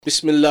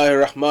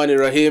Bismillahir Rahmanir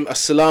Rahim.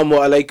 Assalamu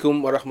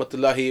alaikum wa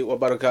rahmatullahi wa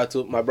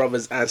barakatuh, my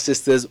brothers and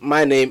sisters.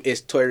 My name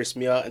is Toyris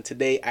Mia, and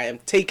today I am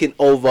taking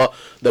over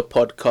the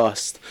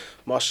podcast.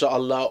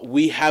 MashaAllah,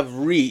 we have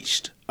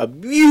reached a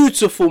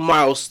beautiful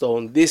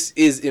milestone. This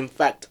is, in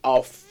fact, our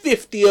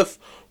 50th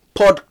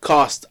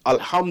podcast.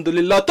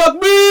 Alhamdulillah,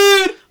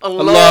 Takbir!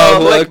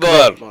 Allahu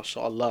Akbar.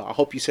 MashaAllah, I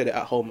hope you said it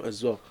at home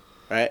as well,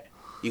 right?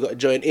 You got to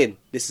join in.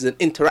 This is an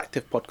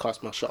interactive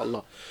podcast,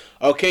 MashaAllah.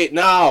 Okay,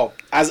 now,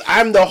 as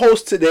I'm the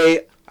host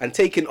today and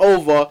taking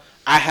over,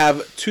 I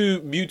have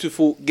two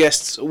beautiful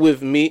guests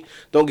with me.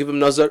 Don't give them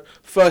nazar.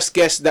 First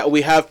guest that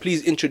we have,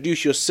 please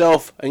introduce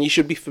yourself, and you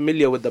should be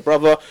familiar with the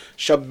brother,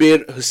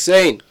 Shabir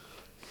Hussain.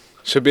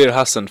 Shabir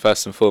Hassan,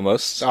 first and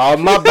foremost. Oh,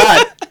 my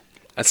bad.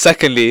 And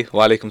secondly,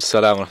 wa alaikum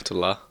salam wa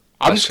rahmatullah.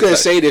 I'm just going to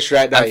say this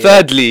right now. And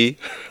thirdly,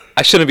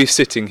 I shouldn't be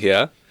sitting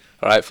here.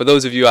 All right, for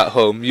those of you at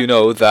home, you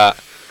know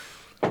that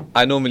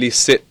I normally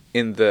sit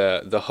in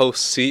the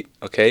host seat,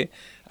 okay?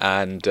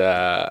 And you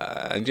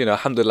know,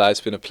 alhamdulillah, it's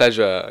been a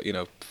pleasure, you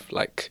know,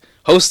 like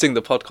hosting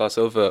the podcast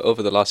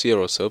over the last year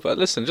or so. But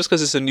listen, just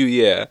because it's a new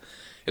year,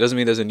 it doesn't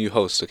mean there's a new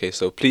host, okay?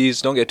 So please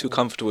don't get too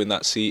comfortable in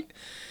that seat.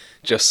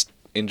 Just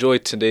enjoy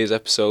today's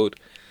episode.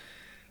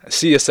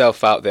 See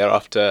yourself out there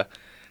after,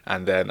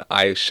 and then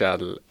I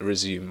shall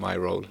resume my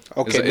role.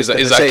 Okay, is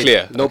that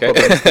clear? No okay?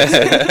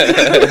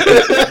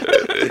 problem.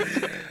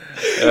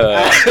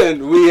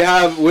 And we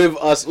have with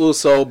us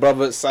also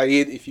Brother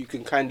Saeed. If you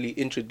can kindly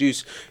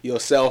introduce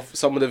yourself.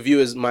 Some of the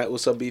viewers might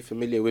also be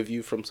familiar with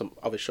you from some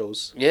other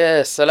shows.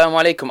 Yeah, Assalamu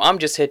alaikum. I'm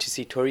just here to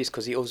see Toris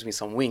because he owes me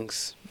some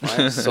wings.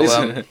 Right? So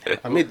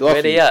I made dua where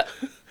for they you. at?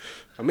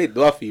 I made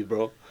dua for you,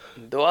 bro.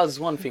 Dua's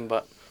one thing,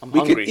 but I'm We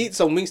hungry. can eat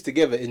some wings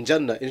together in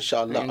Jannah,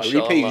 inshallah. I'll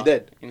Inshallah. repay you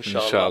then.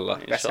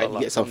 Inshallah. That's how you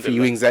get some free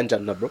wings and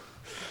Jannah, bro.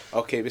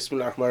 Okay,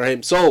 Bismillah ar-Rahman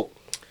ar-Rahim. So,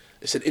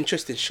 it's an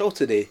interesting show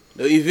today,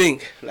 don't you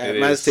think? Like, It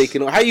man's is.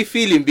 taking on. How you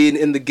feeling being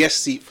in the guest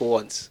seat for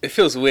once? It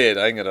feels weird,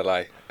 I ain't gonna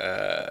lie.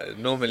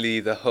 Normally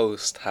the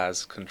host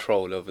has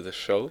control over the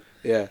show.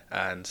 Yeah.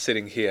 And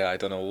sitting here, I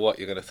don't know what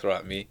you're gonna throw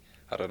at me.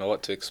 I don't know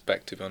what to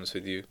expect, to be honest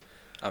with you.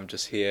 I'm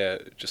just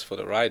here just for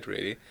the ride,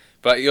 really.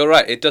 But you're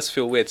right, it does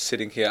feel weird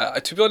sitting here.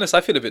 To be honest, I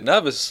feel a bit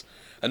nervous.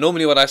 And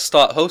normally when I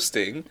start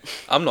hosting,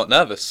 I'm not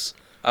nervous.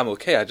 I'm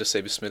okay. I just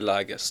say Bismillah,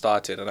 I get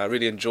started. And I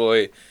really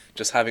enjoy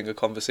just having a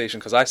conversation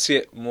because I see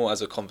it more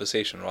as a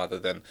conversation rather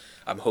than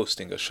I'm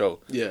hosting a show.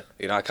 Yeah.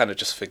 You know, I kind of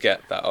just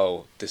forget that,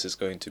 oh, this is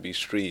going to be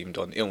streamed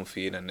on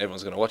Ilmfeed and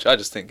everyone's going to watch it. I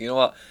just think, you know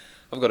what?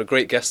 I've got a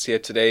great guest here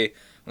today.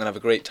 I'm going to have a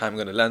great time. I'm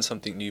going to learn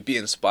something new, be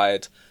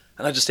inspired.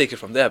 And I just take it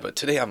from there. But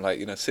today I'm like,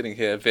 you know, sitting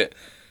here a bit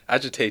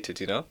agitated,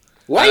 you know?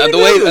 Why And are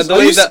you nervous?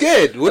 Are you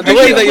scared? What The do you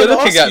way think that I'm you're gonna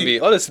looking ask at you? me,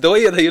 honestly, the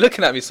way that you're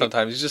looking at me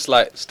sometimes, it's just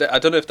like, I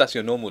don't know if that's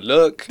your normal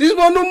look. This is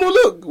my normal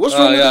look. What's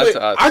wrong yeah, with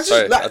it? I I just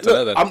sorry, I like, don't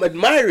know look, then. I'm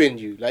admiring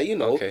you. Like, you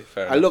know, Okay,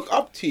 fair I look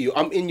up to you.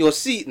 I'm in your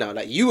seat now.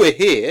 Like, you were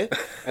here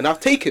and I've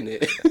taken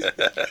it.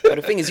 But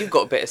the thing is, you've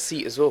got a better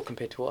seat as well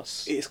compared to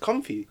us. It's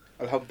comfy.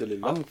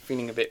 Alhamdulillah. I'm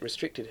feeling a bit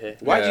restricted here.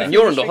 Why do you And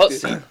feel you're on the hot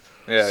restricted? seat.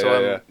 Yeah, So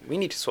yeah. we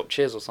need to swap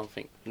chairs or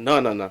something.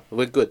 No.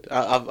 We're good.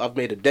 I've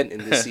made a dent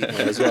in this seat now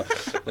as well.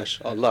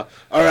 MashaAllah.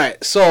 All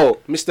right.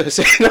 So, Mr.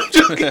 Hussain, I'm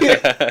joking.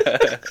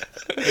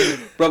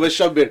 Brother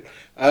Shabir,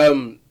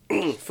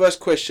 first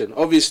question.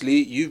 Obviously,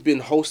 you've been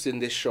hosting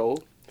this show.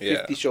 50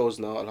 Yeah. shows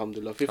now,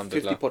 alhamdulillah. 50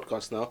 Alhamdulillah.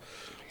 podcasts now.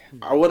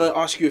 I want to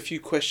ask you a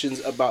few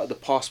questions about the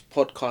past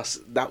podcasts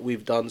that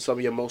we've done. Some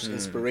of your most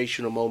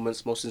inspirational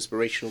moments, most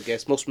inspirational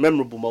guests, most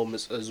memorable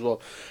moments as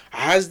well.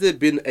 Has there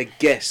been a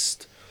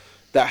guest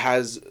that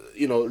has,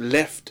 you know,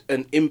 left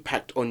an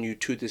impact on you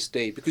to this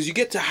day? Because you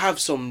get to have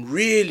some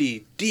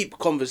really deep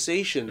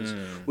conversations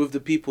with the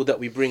people that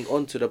we bring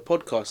onto the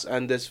podcast,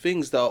 and there's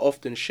things that are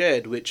often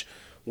shared which,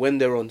 when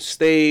they're on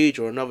stage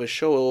or another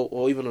show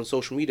or even on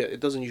social media, it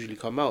doesn't usually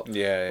come out.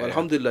 Yeah. But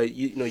alhamdulillah,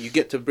 you know, you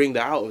get to bring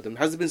that out of them.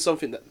 Has there been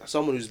something that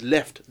someone who's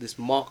left this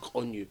mark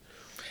on you?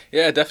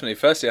 Yeah, definitely.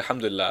 Firstly,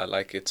 alhamdulillah,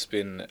 like it's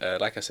been,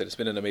 like I said, it's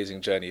been an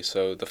amazing journey.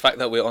 So the fact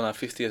that we're on our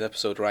 50th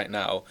episode right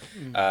now,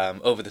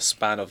 over the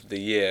span of the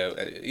year,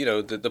 you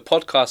know, the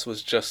podcast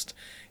was just,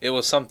 it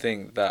was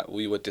something that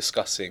we were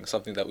discussing,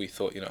 something that we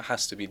thought, you know,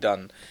 has to be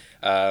done.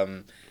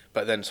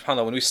 But then,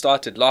 subhanAllah, when we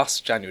started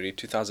last January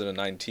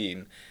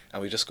 2019,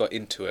 and we just got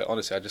into it,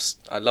 honestly,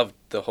 I loved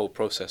the whole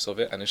process of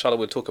it. And inshallah,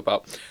 we'll talk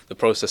about the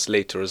process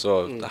later as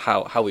well,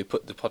 how we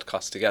put the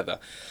podcast together.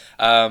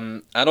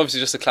 And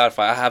obviously, just to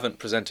clarify, I haven't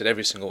presented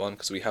every single one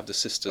because we have the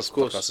sisters Of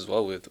course. podcast as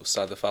well with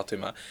Ustad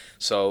Fatima.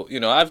 So, you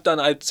know, I've done,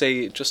 I'd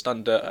say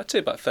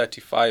about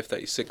 35,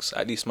 36,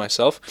 at least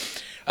myself.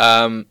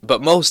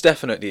 But most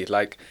definitely,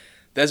 like,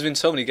 there's been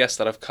so many guests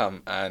that have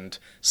come, and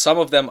some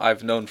of them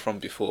I've known from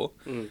before,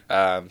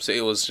 so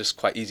it was just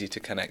quite easy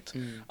to connect.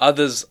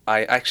 Others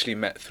I actually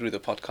met through the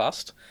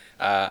podcast,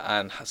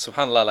 and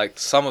subhanAllah, like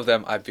some of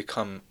them I've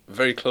become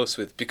very close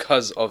with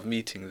because of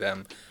meeting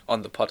them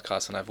on the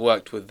podcast, and I've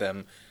worked with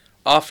them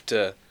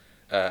after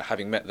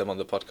having met them on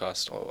the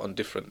podcast or on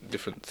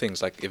different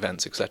things like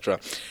events,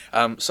 etc.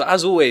 So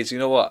as always, you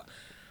know what?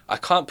 I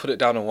can't put it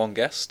down on one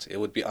guest. It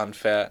would be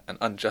unfair and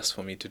unjust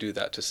for me to do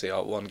that, to say,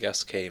 oh, one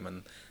guest came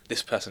and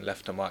this person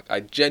left a mark. I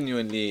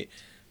genuinely,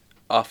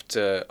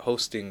 after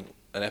hosting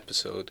an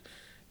episode,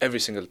 every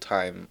single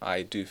time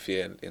I do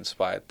feel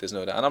inspired. There's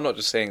no doubt. And I'm not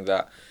just saying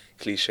that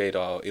cliched,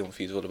 or Ilm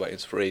Feed is all about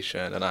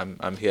inspiration and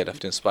I'm here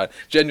left inspired.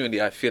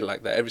 Genuinely, I feel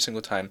like that every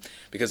single time,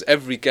 because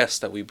every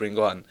guest that we bring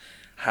on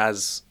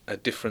has a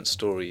different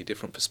story,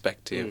 different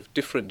perspective,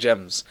 different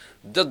gems.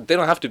 They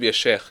don't have to be a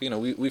sheikh. You know,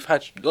 we've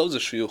had loads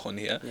of shuyukh on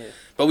here,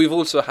 but we've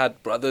also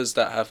had brothers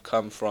that have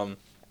come from,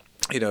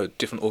 you know,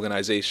 different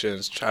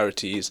organizations,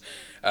 charities,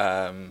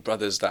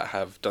 brothers that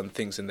have done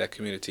things in their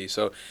community.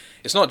 So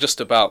it's not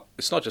just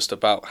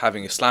about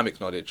having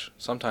Islamic knowledge.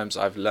 Sometimes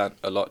I've learnt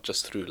a lot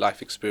just through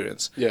life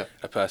experience. Yeah.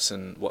 A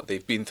person, what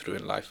they've been through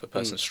in life, a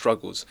person's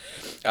struggles.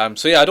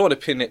 So yeah, I don't want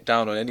to pin it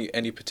down on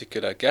any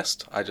particular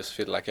guest. I just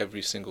feel like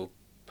every single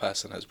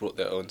person has brought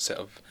their own set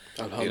of,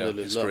 you know,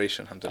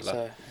 inspiration.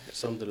 Alhamdulillah.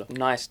 That's a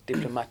nice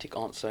diplomatic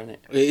answer, isn't it?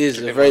 It is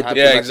a very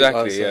diplomatic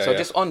exactly. answer. Yeah, so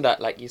just on that,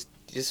 like,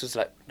 this was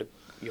like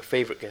your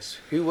favorite guest.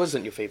 Who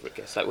wasn't your favorite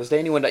guest? Like, was there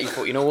anyone that you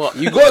thought, you know what?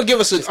 You gotta give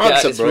us an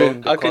answer,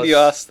 bro. How can you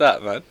ask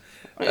that, man?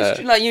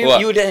 It's like you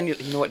were there and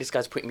you know what, this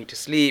guy's putting me to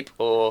sleep,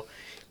 or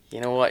you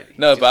know what?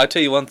 No, but I'll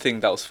tell you one thing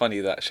that was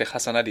funny that Sheikh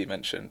Hassan Ali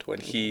mentioned when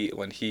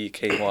he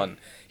came on.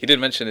 He didn't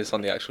mention this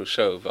on the actual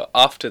show, but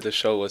after the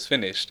show was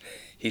finished,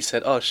 he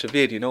said, "Oh,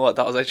 Shabir, you know what?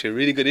 That was actually a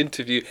really good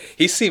interview."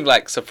 He seemed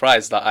like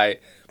surprised that I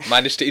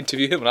managed to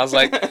interview him, and I was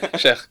like,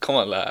 "Sheikh, come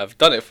on, like, I've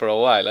done it for a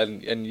while,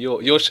 and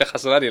you're Sheikh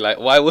Hassan Ali. Like,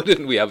 why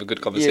wouldn't we have a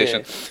good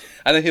conversation?" Yeah.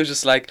 And then he was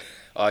just like,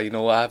 "Oh, you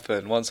know what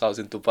happened? Once I was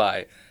in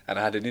Dubai, and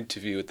I had an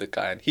interview with the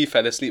guy, and he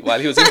fell asleep while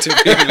he was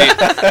interviewing me."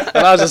 And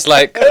I was just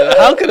like,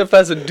 how can a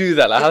person do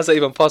that? Like, how's that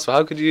even possible?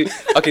 How could you...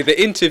 Okay, the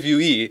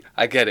interviewee,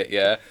 I get it,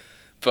 yeah?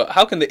 But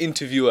how can the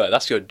interviewer,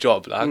 that's your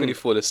job, like, how can you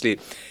fall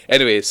asleep?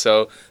 Anyway,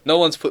 so no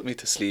one's put me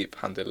to sleep,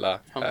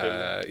 alhamdulillah.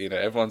 You know,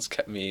 everyone's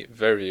kept me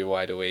very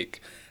wide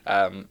awake.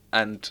 And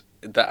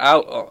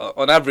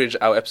on average,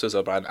 our episodes are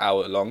about an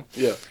hour long.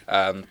 Yeah.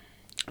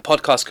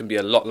 Podcasts can be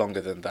a lot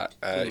longer than that.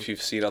 If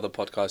you've seen other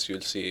podcasts,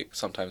 you'll see it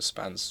sometimes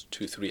spans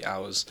 2-3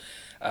 hours.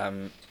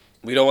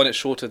 We don't want it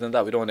shorter than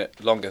that. We don't want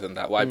it longer than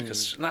that. Why?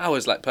 Because an hour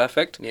is like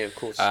perfect. Yeah, of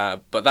course.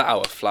 But that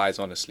hour flies,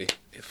 honestly.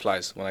 It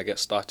flies when I get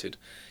started.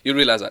 You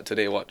realise that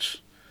today,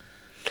 watch.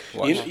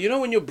 You know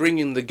when you're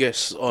bringing the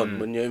guests on,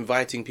 when you're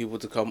inviting people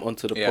to come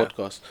onto the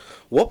podcast,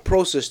 what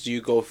process do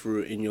you go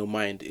through in your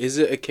mind? Is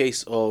it a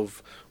case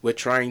of we're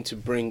trying to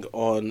bring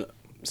on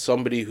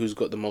somebody who's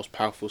got the most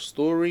powerful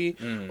story,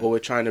 or we're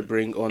trying to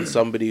bring on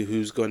somebody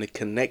who's going to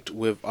connect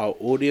with our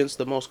audience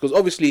the most? Because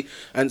obviously,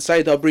 and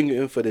Said, I'll bring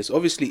you in for this,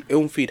 obviously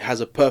Ilm Feed has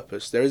a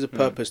purpose. There is a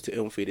purpose to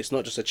Ilm Feed. It's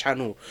not just a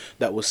channel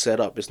that was set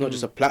up. It's not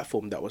just a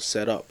platform that was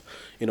set up.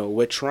 You know,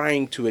 we're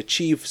trying to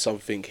achieve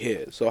something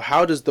here. So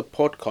how does the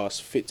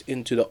podcast fit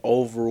into the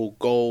overall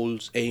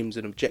goals, aims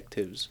and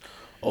objectives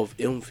of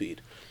Ilm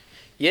Feed?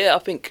 Yeah, I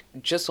think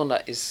just on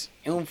that,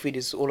 Ilm Feed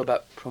is all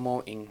about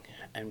promoting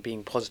and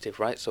being positive,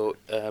 right? So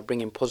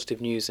bringing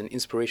positive news and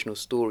inspirational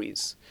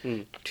stories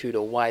to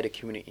the wider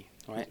community,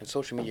 right? And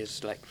social media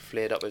is like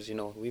flared up, as you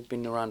know. We've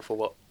been around for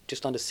what,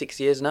 just under 6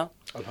 years now?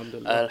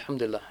 Alhamdulillah.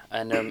 Alhamdulillah.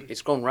 And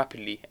it's grown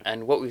rapidly.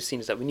 And what we've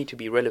seen is that we need to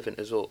be relevant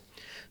as well.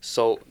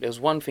 So there's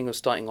one thing of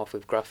starting off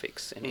with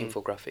graphics and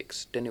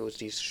infographics. Then it was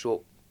these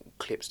short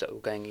clips that were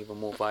going even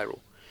more viral.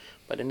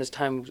 But then as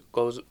time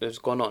has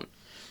gone on,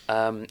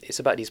 it's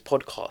about these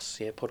podcasts.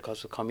 Yeah,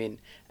 podcasts will come in.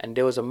 And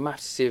there was a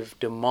massive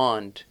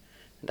demand.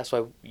 And that's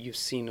why you've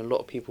seen a lot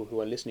of people who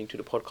are listening to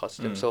the podcast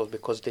themselves,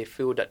 because they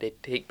feel that they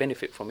take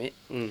benefit from it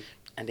and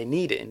they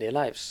need it in their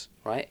lives,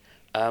 right?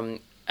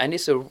 And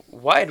it's a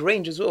wide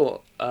range as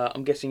well.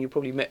 I'm guessing you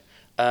probably met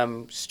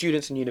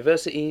students in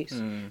universities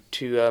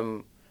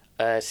to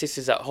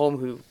sisters at home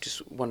who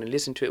just want to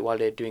listen to it while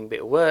they're doing a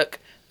bit of work,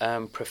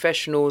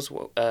 professionals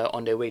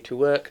on their way to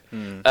work.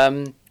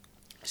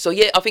 So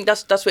yeah, I think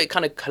that's where it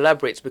kind of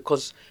collaborates,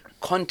 because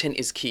content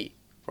is key,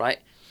 right?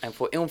 And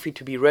for Ilm Feed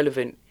to be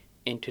relevant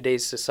in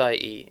today's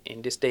society,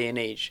 in this day and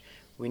age,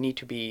 we need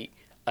to be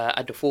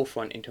at the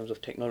forefront in terms of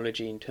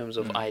technology, in terms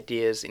of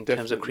ideas, in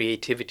terms of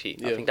creativity.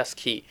 I think that's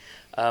key.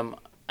 And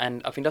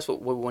I think that's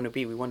what we want to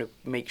be. We want to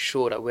make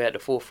sure that we're at the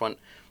forefront.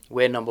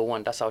 We're number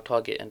one. That's our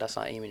target and that's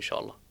our aim,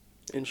 inshallah.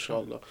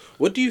 Inshallah.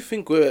 What do you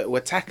think we're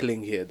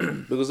tackling here,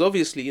 though? Because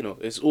obviously, you know,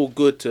 it's all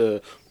good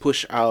to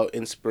push out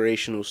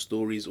inspirational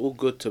stories, all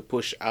good to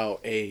push out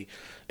a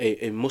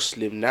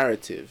Muslim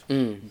narrative.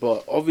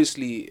 But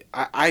obviously,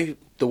 I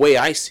the way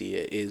I see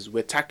it is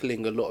we're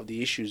tackling a lot of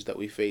the issues that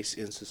we face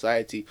in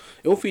society.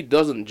 Ilm Feed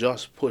doesn't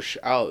just push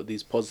out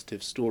these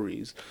positive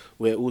stories.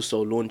 We're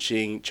also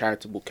launching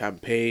charitable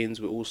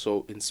campaigns. We're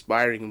also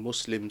inspiring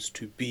Muslims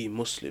to be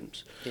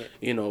Muslims. Yeah.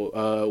 You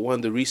know, one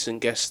of the recent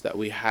guests that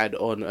we had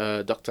on,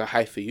 Dr.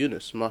 Haifa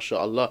Yunus,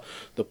 mashallah,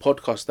 the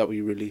podcast that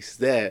we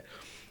released there,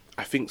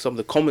 I think some of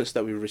the comments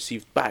that we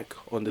received back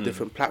on the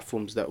different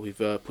platforms that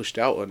we've pushed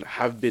out on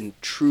have been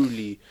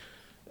truly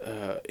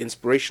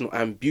inspirational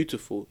and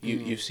beautiful.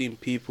 You've seen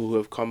people who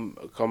have come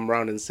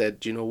around and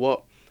said, do you know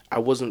what? I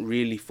wasn't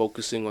really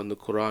focusing on the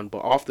Quran,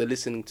 but after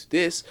listening to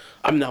this,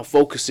 I'm now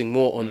focusing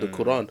more on the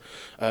Quran.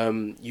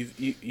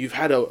 You've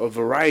had a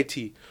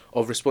variety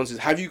of responses.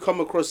 Have you come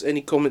across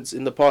any comments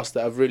in the past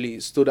that have really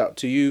stood out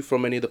to you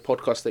from any of the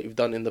podcasts that you've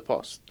done in the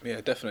past? Yeah,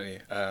 definitely.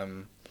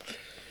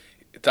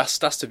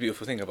 That's the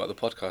beautiful thing about the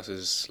podcast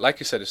is,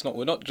 like you said, it's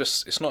not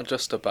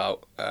just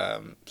about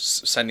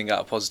sending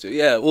out a positive.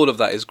 Yeah, all of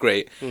that is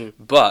great,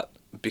 but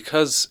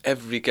because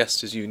every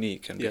guest is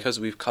unique and because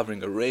we're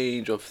covering a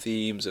range of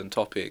themes and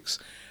topics,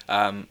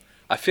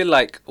 I feel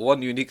like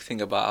one unique thing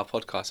about our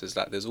podcast is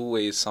that there's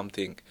always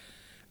something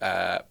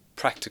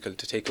practical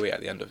to take away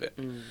at the end of it.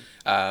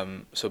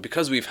 So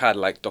because we've had,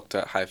 like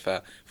Dr.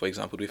 Haifa, for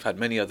example, we've had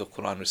many other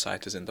Quran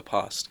reciters in the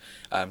past.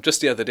 Just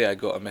the other day I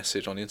got a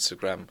message on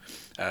Instagram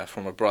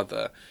from a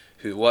brother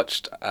who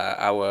watched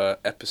our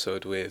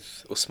episode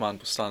with Osman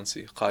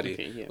Bustansi,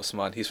 Qari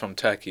Osman. He's from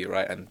Turkey,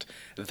 right? And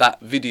that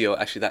video,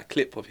 actually that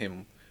clip of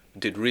him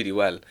did really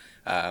well.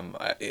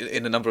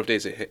 In a number of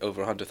days it hit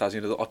over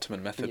 100,000. The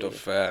Ottoman method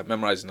of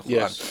memorizing the Quran.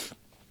 Yes.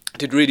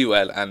 Did really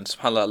well, and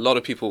subhanAllah, a lot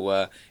of people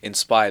were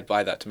inspired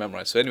by that to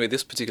memorize. So anyway,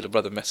 this particular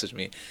brother messaged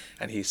me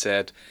and he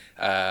said,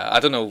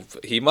 I don't know,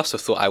 he must have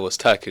thought I was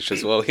Turkish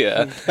as well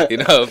here, but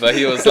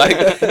he was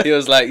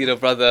like,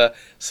 brother,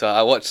 so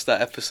I watched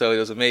that episode, it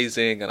was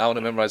amazing, and I want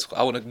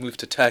to move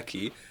to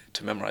Turkey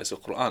to memorize the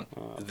Quran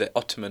the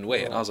Ottoman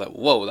way. And I was like,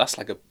 whoa, that's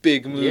like a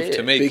big move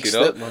to make, big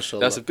step, mashallah.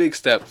 That's a big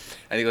step.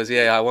 And he goes,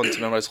 I want to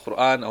memorize the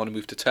Quran, I want to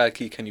move to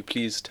Turkey, can you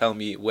please tell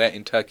me where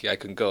in Turkey I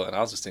can go? And I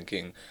was just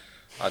thinking,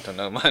 I don't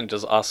know, man,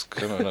 just ask,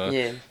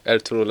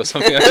 Ertugrul or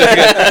something.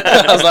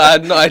 I was like, I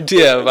had no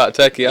idea about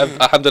Turkey.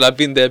 Alhamdulillah, I've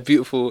been there,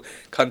 beautiful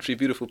country,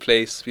 beautiful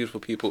place, beautiful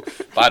people,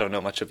 but I don't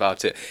know much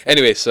about it.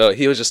 Anyway, so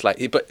he was just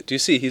like, but do you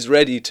see, he's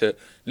ready to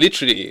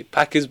literally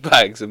pack his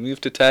bags and move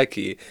to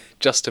Turkey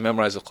just to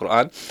memorize the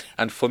Quran.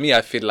 And for me,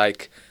 I feel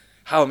like,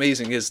 how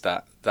amazing is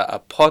that a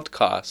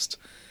podcast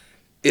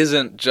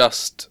isn't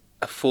just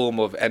a form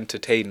of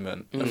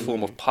entertainment, a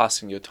form of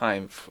passing your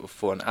time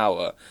for an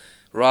hour.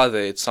 Rather,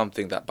 it's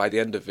something that by the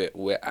end of it,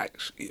 we're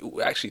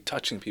actually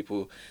touching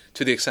people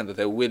to the extent that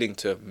they're willing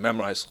to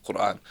memorize the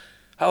Quran.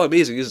 How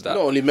amazing is that?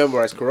 Not only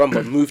memorize Quran,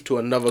 but move to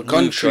another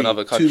country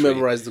to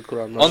memorize the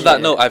Quran. On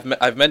that note,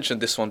 I've mentioned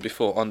this one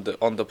before on the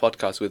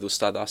podcast with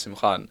Ustad Asim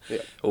Khan,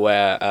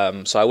 where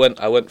so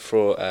I went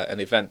for an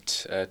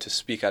event to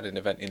speak at an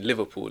event in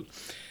Liverpool,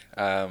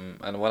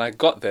 and when I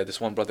got there, this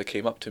one brother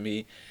came up to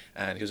me.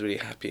 And he was really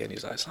happy, and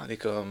he's like, "Assalamu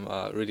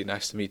alaikum, really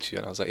nice to meet you."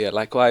 And I was like, "Yeah,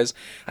 likewise."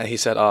 And he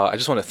said, "I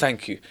just want to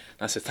thank you."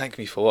 And I said, "Thank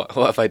me for what?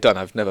 What have I done?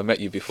 I've never met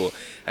you before."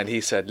 And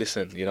he said,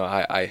 "Listen,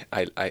 I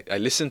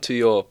listened to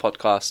your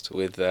podcast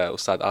with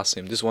Ustad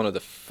Asim. This is one of the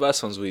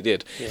first ones we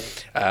did,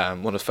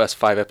 one of the first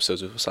 5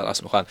 episodes with Ustad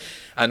Asim Khan,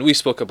 and we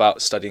spoke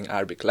about studying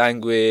Arabic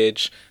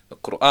language, the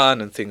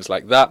Quran, and things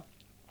like that."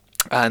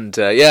 And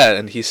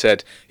and he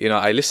said,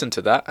 I listened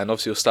to that, and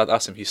obviously Ustad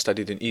Asim, he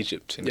studied in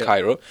Egypt, in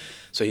Cairo,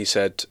 so he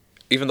said,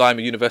 even though I'm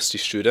a university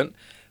student,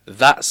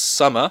 that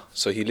summer,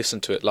 so he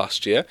listened to it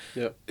last year,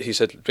 he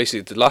said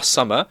basically the last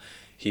summer,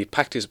 he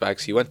packed his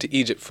bags, he went to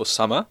Egypt for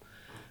summer,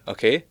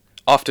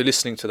 after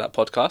listening to that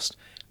podcast,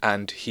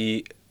 and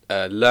he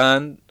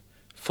learned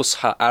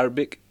Fusha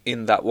Arabic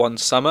in that one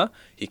summer.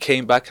 He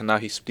came back and now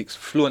he speaks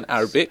fluent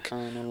Arabic.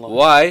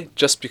 Why?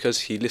 Just because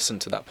he listened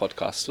to that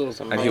podcast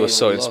and he was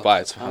so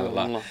inspired.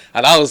 SubhanAllah.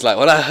 And I was like,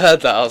 when I heard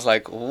that, I was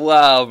like,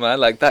 wow, man,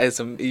 like that is,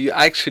 you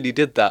actually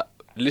did that.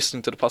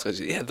 Listening to the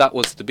podcast, that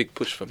was the big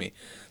push for me.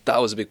 That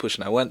was a big push,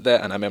 and I went there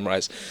and I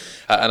memorized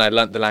and I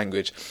learnt the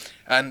language.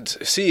 And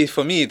see,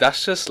 for me,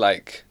 that's just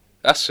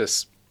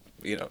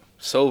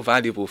so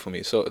valuable for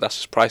me. So that's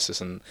just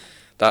priceless, and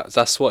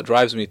that's what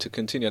drives me to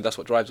continue, and that's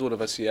what drives all of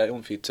us here at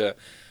Umfi to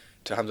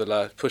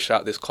alhamdulillah push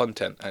out this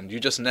content. And you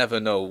just never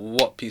know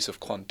what piece of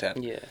content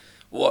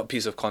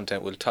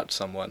will touch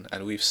someone,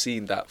 and we've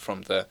seen that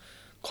from the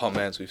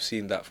comments, we've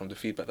seen that from the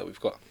feedback that we've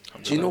got.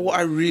 Do you know what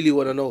I really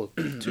want to know?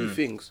 2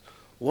 things.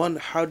 One,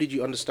 how did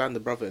you understand the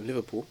brother in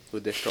Liverpool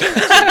with their strong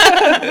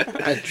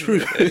accent? And true,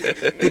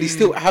 did he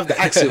still have the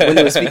accent when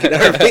they were speaking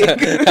Arabic?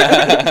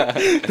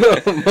 No,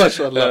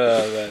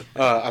 mashallah.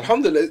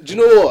 Alhamdulillah. Do you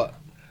know what?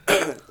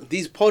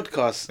 These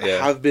podcasts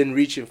have been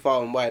reaching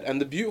far and wide. And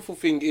the beautiful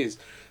thing is,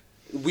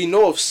 we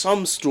know of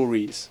some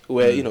stories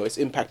where, it's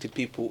impacted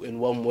people in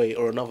one way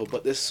or another,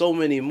 but there's so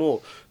many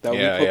more that we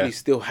probably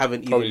still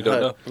haven't even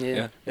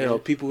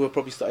heard. People who have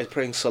probably started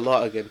praying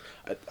Salah again.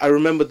 I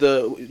remember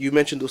you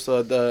mentioned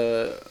Ustad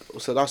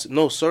Asim.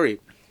 No, sorry.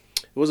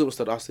 It wasn't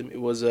Ustad Asim.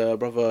 It was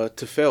Brother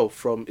Tufel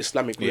from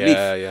Islamic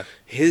Relief.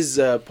 His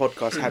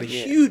podcast had a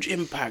huge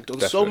impact on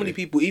so many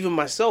people, even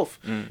myself.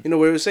 Where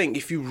he was saying,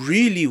 if you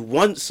really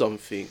want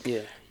something,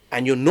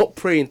 and you're not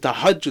praying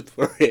tahajjud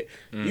for it,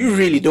 you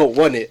really don't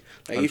want it.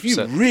 Like, if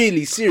you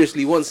really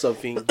seriously want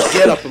something,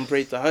 get up and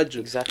pray tahajjud.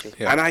 Exactly.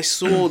 And I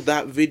saw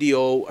that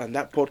video and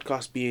that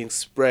podcast being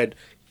spread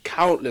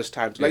countless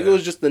times. Like, it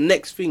was just the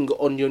next thing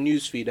on your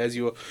newsfeed as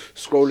you were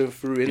scrolling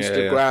through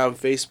Instagram,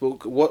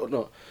 Facebook,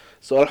 whatnot.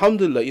 So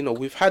alhamdulillah,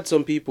 we've had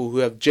some people who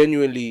have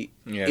genuinely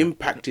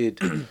impacted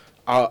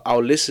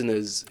our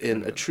listeners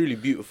in a truly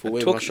beautiful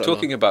way.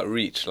 Talking about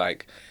reach,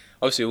 like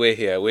obviously we're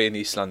here, we're in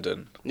East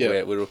London,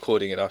 we're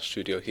recording in our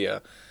studio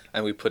here,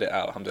 and we put it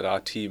out. Alhamdulillah, our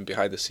team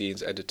behind the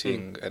scenes,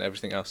 editing and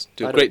everything else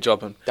do a great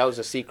job. And that was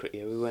a secret.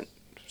 Yeah, we weren't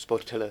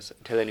supposed to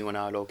tell anyone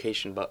our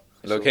location, but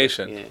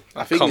location. Yeah.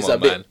 I think it's a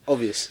bit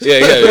obvious. Yeah.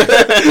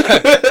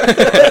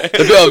 A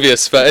bit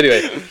obvious, but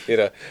anyway, you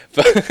know.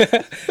 But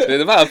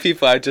the amount of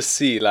people I just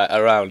see like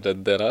around,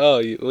 and they're like, "Oh,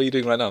 what are you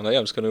doing right now?" I'm like, "Yeah,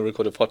 I'm just going to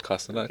record a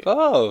podcast." And I'm like,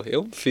 "Oh,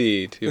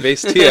 Ilmfeed, you're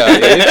based here, are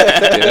you?" You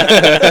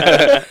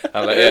know?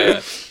 I'm like,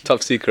 "Yeah,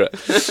 top secret."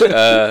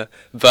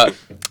 But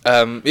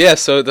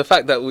so the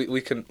fact that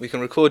we can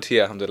record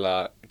here,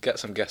 alhamdulillah, get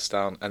some guests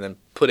down, and then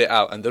put it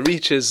out, and the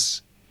reach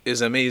is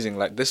amazing.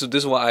 Like this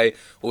is what I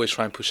always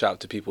try and push out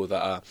to people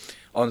that are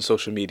on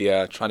social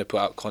media trying to put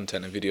out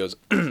content and videos.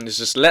 It's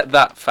just let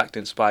that fact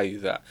inspire you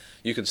that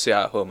you can sit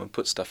at home and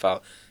put stuff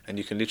out, and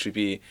you can literally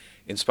be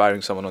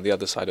inspiring someone on the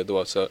other side of the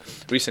world. So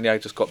recently I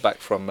just got back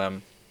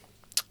from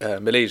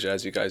Malaysia,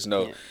 as you guys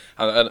know,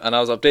 and I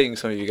was updating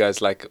some of you guys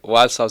like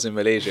whilst I was in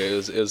Malaysia. It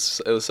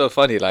was so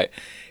funny. Like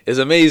it's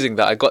amazing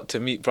that I got to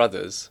meet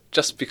brothers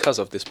just because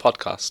of this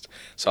podcast.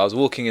 So I was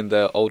walking in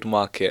the old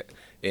market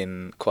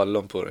in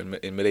Kuala Lumpur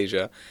in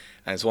Malaysia,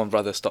 and this one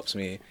brother stops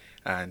me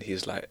and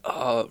he's like,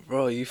 "Oh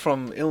bro, you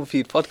from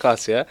Ilmfeed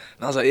podcast, yeah?"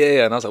 And I was like,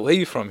 yeah. And I was like, "Where are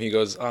you from?" He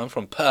goes, "I'm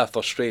from Perth,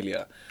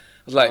 Australia."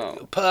 I was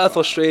like, Perth,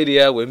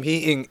 Australia, we're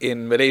meeting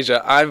in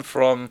Malaysia. I'm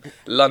from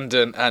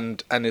London,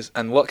 and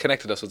what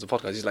connected us was the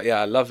podcast. He's like,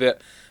 "Yeah, I love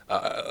it.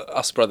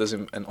 Us brothers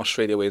in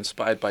Australia were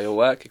inspired by your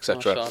work,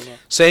 etc."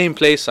 Same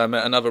place. I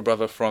met another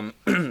brother from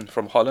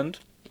from Holland.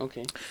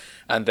 Okay.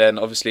 And then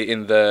obviously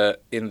in the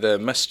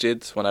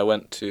masjid, when I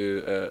went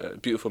to a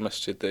beautiful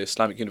masjid, the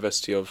Islamic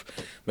University of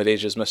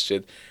Malaysia's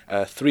masjid,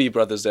 3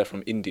 brothers there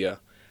from India,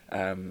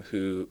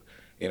 who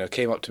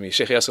came up to me.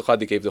 Sheikh Yasir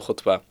Qadhi gave the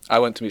khutbah. I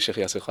went to meet Sheikh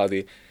Yasir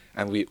Qadhi,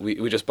 and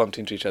we just bumped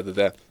into each other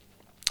there.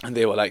 And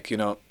they were like, they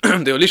were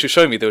literally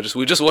showing me. We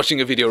were just watching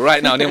a video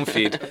right now on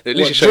Ilmfeed. They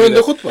literally during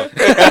the khutbah?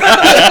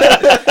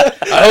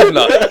 I hope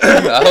not.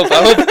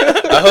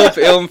 I hope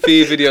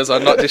Ilmfeed videos are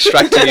not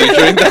distracting you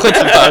during the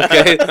khutbah.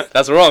 Okay,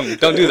 that's wrong.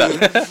 Don't do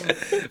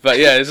that. But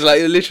yeah, it's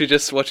like literally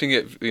just watching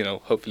it.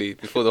 Hopefully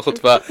before the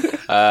khutbah,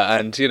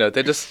 and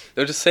they're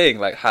just saying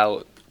like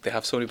how they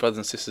have so many brothers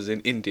and sisters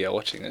in India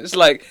watching it. It's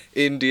like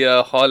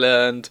India,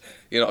 Holland,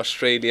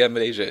 Australia,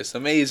 Malaysia. It's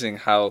amazing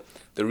how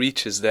the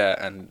reach is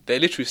there, and they're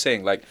literally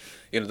saying like,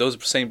 those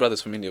same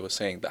brothers from India were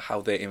saying that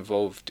how they're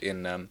involved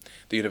in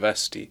the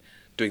university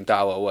doing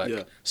dawah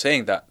work,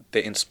 saying that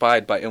they're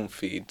inspired by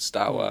Ilmfeed's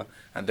dawah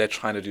and they're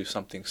trying to do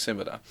something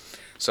similar.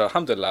 So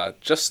alhamdulillah,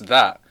 just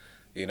that,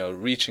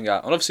 reaching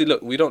out. And obviously,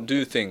 look, we don't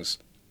do things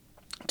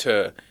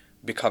to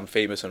become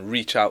famous and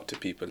reach out to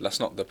people. That's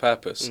not the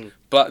purpose.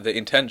 But the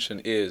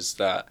intention is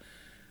that,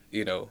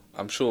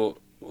 I'm sure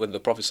when the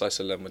Prophet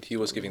ﷺ, when he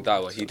was giving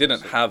dawah, he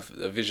didn't have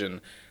a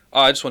vision,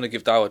 I just want to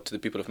give dawah to the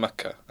people of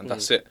Mecca, and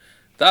that's it.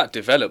 That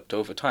developed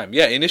over time.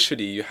 Yeah,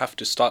 initially you have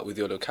to start with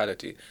your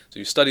locality. So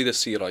you study the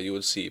seerah, you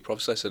will see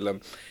Prophet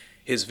ﷺ,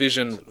 his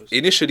vision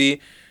initially,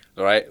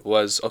 right,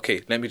 was,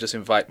 okay, let me just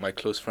invite my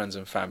close friends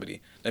and family.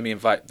 Let me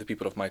invite the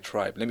people of my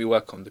tribe. Let me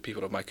work on the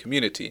people of my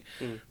community.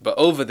 But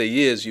over the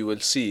years, you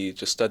will see,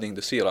 just studying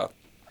the seerah,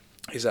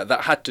 is that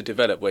had to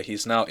develop where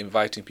he's now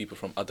inviting people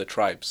from other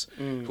tribes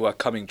who are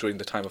coming during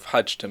the time of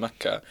Hajj to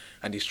Mecca,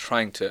 and he's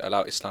trying to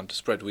allow Islam to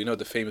spread. We know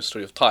the famous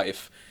story of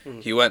Taif.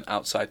 He went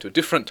outside to a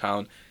different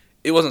town.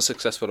 It wasn't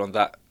successful on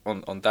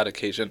that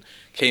occasion.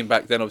 Came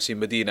back, then obviously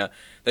Medina.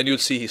 Then you'll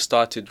see he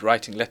started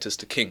writing letters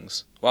to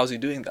kings. Why was he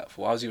doing that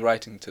for? Why was he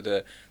writing to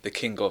the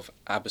king of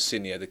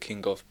Abyssinia, the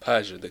king of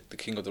Persia, the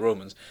king of the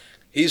Romans?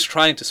 He's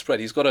trying to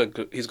spread. He's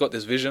got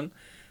this vision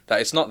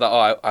that it's not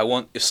that I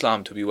want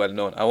Islam to be well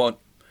known. I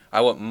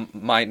want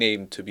my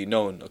name to be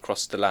known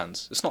across the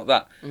lands. It's not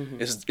that.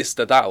 It's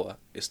the da'wah.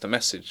 It's the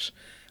message.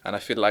 And I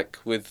feel like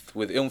with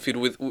Ilmfeed,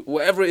 with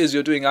whatever it is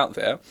you're doing out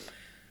there,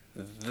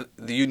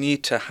 you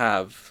need to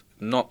have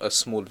not a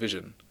small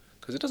vision,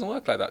 because it doesn't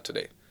work like that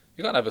today.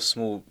 You can't have a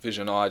small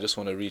vision. I just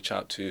want to reach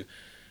out to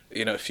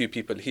a few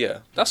people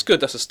here. That's good.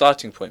 That's a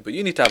starting point. But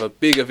you need to have a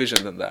bigger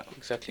vision than that.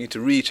 Exactly. You need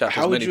to reach out.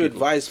 How would you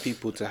advise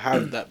people to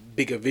have that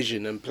bigger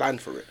vision and plan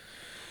for it?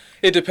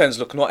 It depends.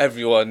 Look, not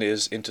everyone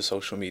is into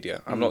social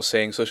media. I'm not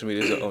saying social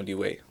media is the only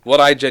way.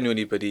 What I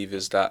genuinely believe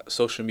is that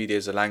social media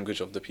is the language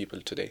of the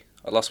people today.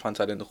 Allah subhanahu wa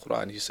ta'ala in the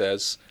Quran, he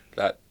says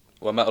that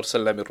وَمَا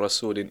أَرْسَلْنَا مِن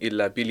رَسُولٍ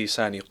إِلَّا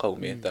بِلِسَانِ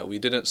قَوْمِهِ, that we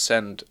didn't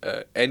send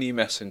any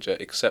messenger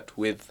except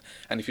with,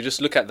 and if you just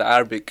look at the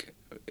Arabic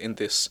in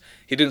this,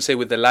 he didn't say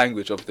with the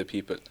language of the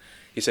people.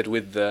 He said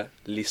with the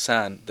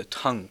lisan, the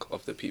tongue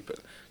of the people,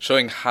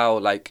 showing how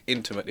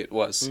intimate it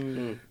was,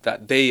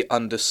 that they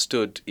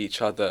understood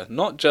each other,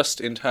 not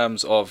just in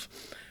terms of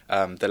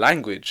the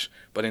language,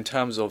 but in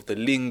terms of the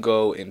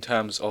lingo, in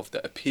terms of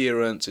the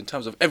appearance, in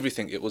terms of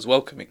everything. It was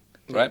welcoming,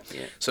 right?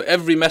 Yeah. So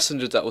every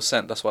messenger that was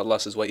sent, that's why Allah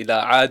says,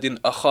 وَإِلَىٰ عَادٍ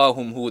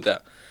أَخَاهُمْ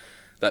هُودًا,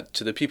 that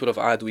to the people of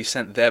Ad we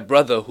sent their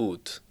brother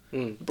Hud.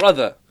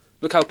 Brother.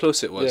 Look how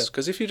close it was. Yeah.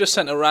 Because if you just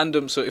sent a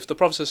random... So if the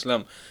Prophet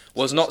ﷺ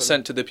was not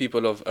sent to the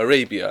people of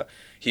Arabia,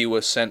 he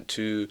was sent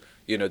to,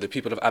 you know, the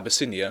people of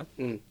Abyssinia.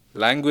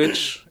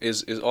 Language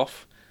is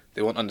off.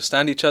 They won't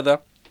understand each other.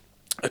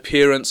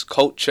 Appearance,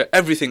 culture,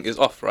 everything is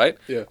off, right?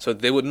 Yeah. So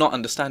they would not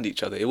understand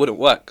each other. It wouldn't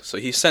work. So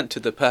he sent to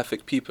the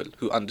perfect people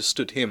who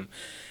understood him.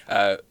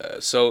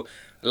 So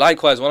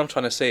likewise, what I'm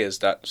trying to say is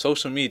that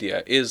social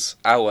media is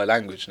our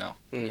language now.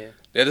 Yeah.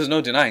 There's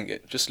no denying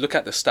it. Just look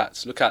at the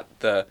stats. Look at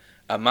the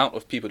amount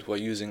of people who are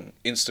using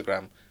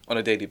Instagram on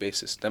a daily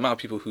basis. The amount of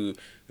people who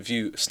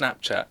view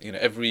Snapchat, you know,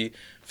 every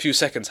few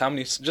seconds. How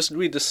many? Just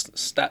read the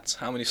stats.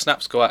 How many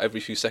snaps go out every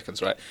few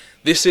seconds, right?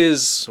 This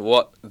is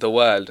what the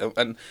world.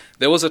 And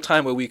there was a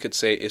time where we could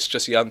say it's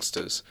just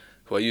youngsters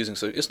who are using.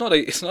 So it's not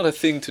a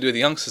thing to do with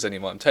the youngsters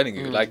anymore. I'm telling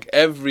you, like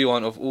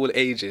everyone of all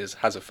ages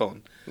has a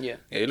phone. Yeah.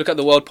 You look at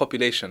the world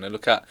population and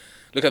look at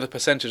the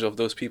percentage of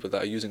those people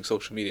that are using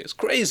social media. It's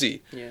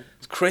crazy. Yeah.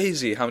 It's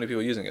crazy how many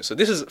people are using it. So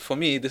this is, for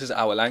me, this is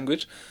our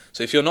language.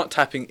 So if you're not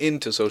tapping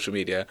into social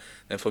media,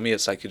 then for me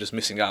it's like you're just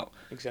missing out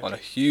on a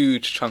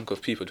huge chunk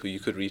of people who you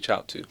could reach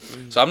out to.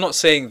 So I'm not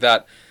saying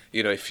that,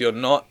 you know, if you're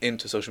not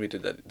into social media,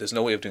 that there's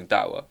no way of doing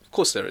da'wah. Of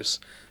course there is.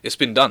 It's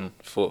been done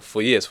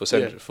for years, for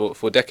centuries,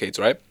 for decades,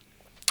 right?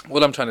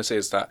 What I'm trying to say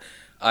is that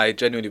I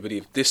genuinely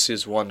believe this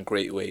is one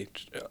great way.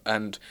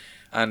 And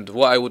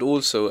what I would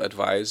also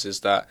advise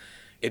is that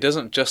it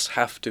doesn't just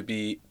have to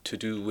be to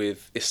do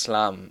with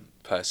Islam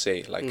per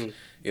se. Like,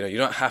 you know, you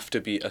don't have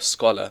to be a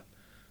scholar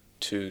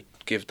to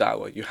give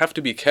da'wah. You have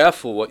to be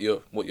careful what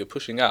you're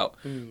pushing out.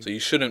 So you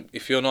shouldn't,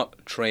 if you're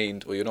not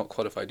trained or you're not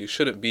qualified, you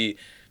shouldn't be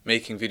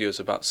making videos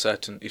about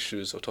certain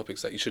issues or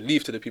topics that you should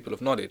leave to the people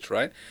of knowledge,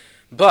 right?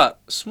 But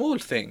small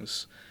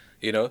things,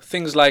 you know,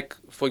 things like,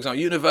 for example,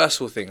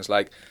 universal things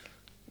like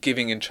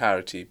giving in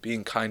charity,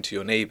 being kind to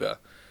your neighbor,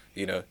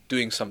 you know,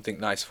 doing something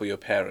nice for your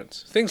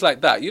parents, things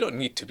like that. You don't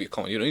need to be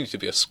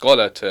a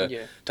scholar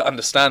to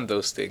understand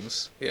those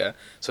things. Yeah.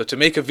 So to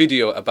make a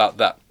video about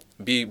that,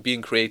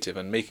 being creative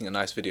and making a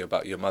nice video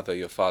about your mother,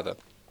 your father,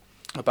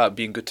 about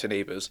being good to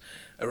neighbors,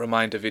 a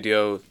reminder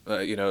video,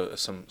 you know,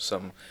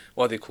 some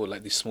what are they called,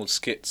 like these small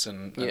skits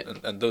and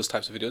those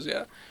types of videos.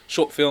 Yeah.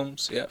 Short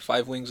films. Yeah.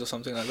 5 Wings or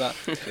something like that.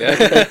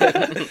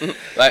 Yeah.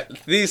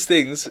 Like these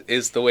things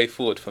is the way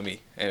forward for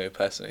me. Anyway,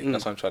 personally,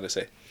 that's what I'm trying to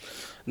say.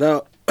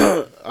 Now,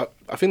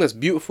 I think that's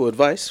beautiful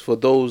advice for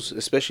those,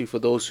 especially for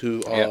those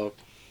who are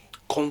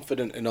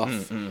confident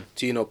enough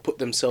to, you know, put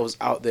themselves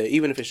out there,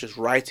 even if it's just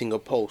writing a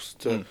post,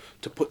 to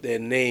put their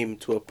name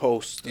to a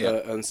post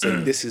and say,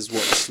 this is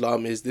what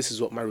Islam is, this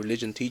is what my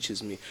religion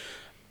teaches me.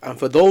 And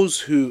for those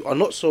who are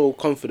not so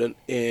confident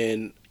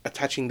in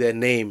attaching their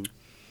name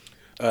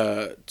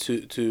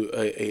to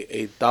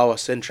a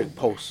dawah-centric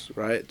post,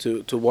 right?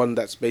 To one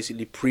that's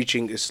basically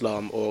preaching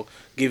Islam or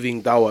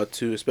giving dawah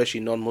to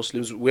especially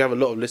non-Muslims. We have a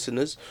lot of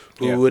listeners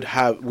who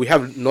we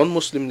have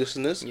non-Muslim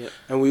listeners,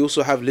 and we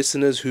also have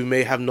listeners who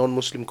may have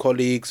non-Muslim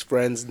colleagues,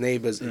 friends,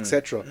 neighbors,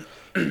 etc.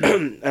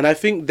 And I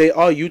think they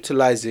are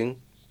utilizing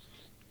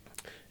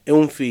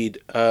Ilmfeed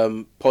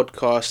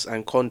podcasts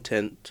and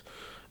content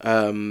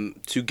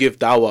to give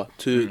dawah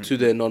to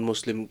their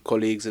non-Muslim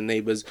colleagues and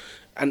neighbors.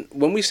 And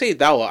when we say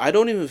dawah, I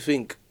don't even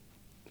think,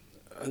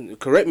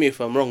 correct me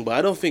if I'm wrong, but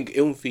I don't think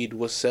Ilmfeed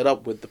was set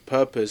up with the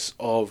purpose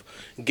of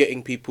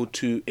getting people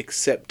to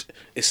accept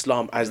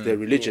Islam as their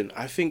religion.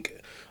 I think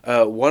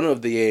one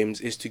of the aims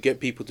is to get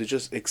people to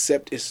just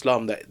accept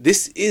Islam, that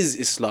this is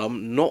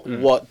Islam, not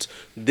what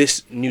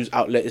this news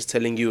outlet is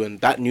telling you and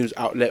that news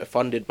outlet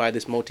funded by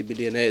this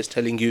multi-billionaire is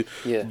telling you,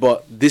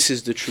 but this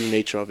is the true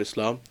nature of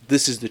Islam.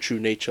 This is the true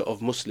nature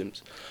of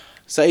Muslims.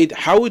 Saeed,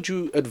 how would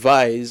you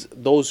advise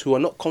those who are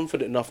not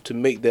confident enough to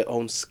make their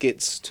own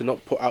skits, to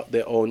not put out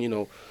their own, you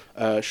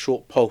know,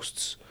 short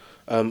posts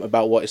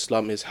about what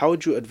Islam is? How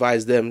would you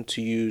advise them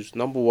to use,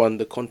 number one,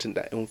 the content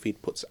that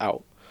Ilmfeed puts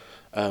out,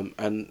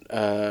 and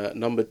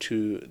number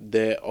two,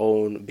 their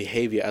own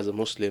behavior as a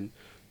Muslim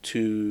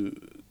to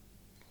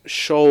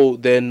show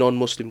their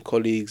non-Muslim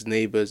colleagues,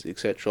 neighbors,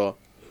 etc.,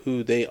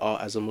 who they are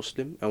as a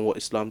Muslim and what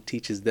Islam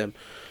teaches them?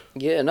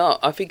 Yeah, no,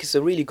 I think it's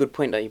a really good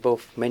point that you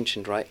both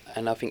mentioned, right?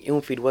 And I think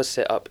Ilmfeed was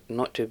set up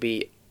not to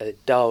be a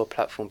dawah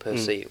platform per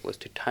se. It was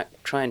to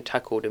try and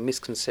tackle the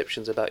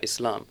misconceptions about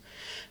Islam.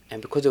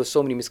 And because there were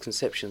so many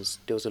misconceptions,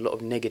 there was a lot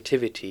of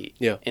negativity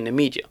in the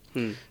media.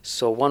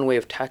 So one way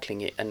of tackling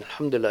it, and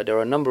alhamdulillah, there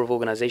are a number of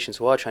organizations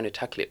who are trying to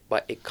tackle it,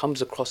 but it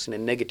comes across in a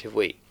negative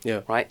way,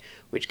 right?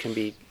 Which can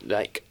be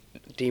like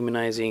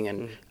demonizing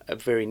and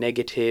very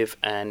negative,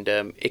 and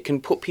it can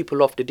put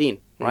people off the deen,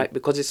 right?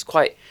 Because it's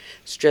quite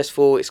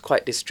stressful, it's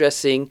quite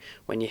distressing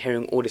when you're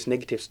hearing all this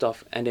negative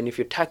stuff, and then if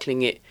you're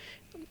tackling it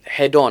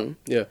head on,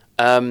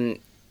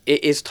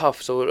 it is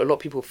tough. So a lot of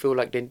people feel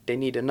like they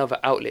need another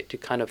outlet to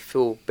kind of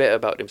feel better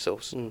about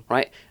themselves,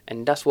 right?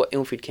 And that's what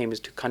Ilmfeed came, is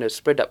to kind of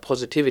spread that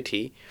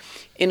positivity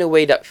in a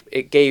way that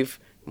it gave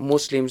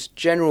Muslims,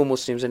 general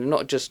Muslims, and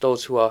not just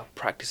those who are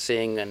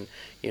practicing and,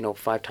 you know,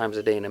 5 times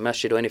a day in a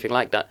masjid or anything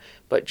like that,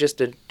 but just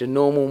the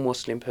normal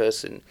Muslim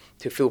person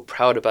to feel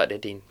proud about their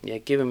deen. Yeah,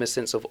 give them a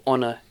sense of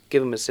honor,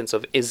 give them a sense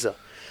of izzah.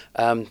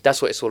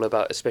 That's what it's all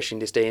about, especially in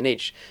this day and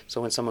age.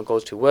 So when someone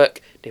goes to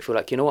work, they feel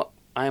like, you know what,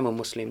 I am a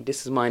Muslim,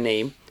 this is my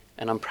name,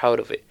 and I'm proud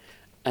of it.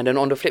 And then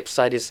on the flip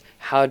side is,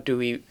 how do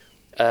we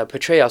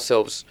portray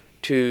ourselves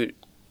to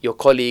your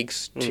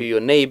colleagues, to your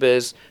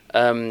neighbours,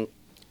 to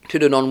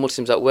the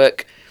non-Muslims at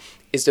work?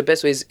 Is the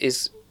best way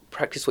is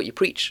practice what you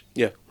preach.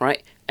 Yeah.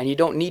 Right? And you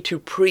don't need to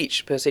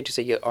preach per se to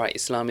say, yeah, all right,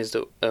 Islam is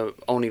the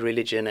only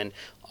religion and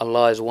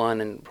Allah is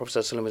one and Prophet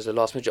ﷺ is the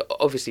last messenger.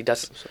 Obviously,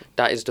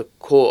 that is the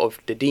core of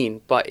the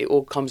deen, but it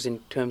all comes in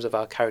terms of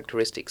our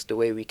characteristics, the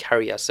way we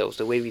carry ourselves,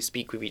 the way we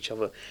speak with each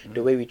other,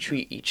 the way we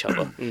treat each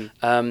other.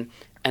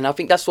 And I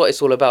think that's what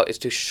it's all about, is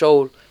to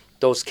show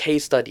those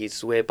case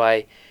studies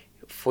whereby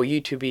for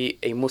you to be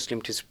a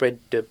Muslim, to spread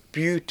the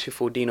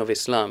beautiful deen of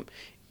Islam,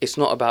 it's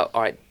not about,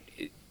 all right,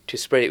 to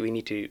spread it we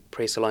need to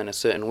pray salah in a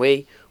certain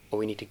way, or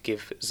we need to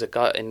give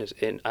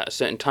zakat at a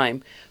certain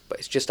time, but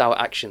it's just our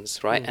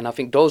actions, right? And I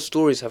think those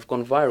stories have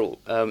gone viral,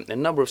 a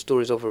number of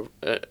stories over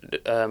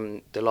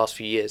the last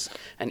few years.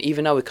 And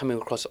even now we're coming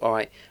across, all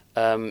right,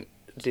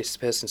 this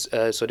person's,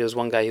 so there was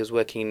one guy who was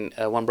working,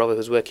 one brother who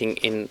was working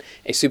in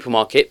a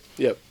supermarket.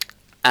 Yep.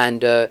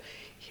 And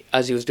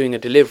as he was doing a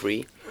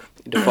delivery,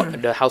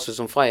 the house was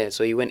on fire,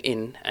 so he went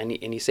in and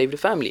he saved the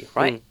family,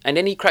 right? And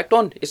then he cracked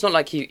on. It's not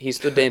like he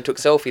stood there and took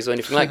selfies or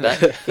anything like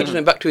that. He just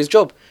went back to his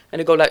job. And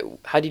they go like,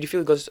 how did you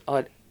feel? He goes,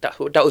 oh, that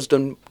was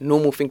the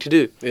normal thing to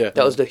do. Yeah.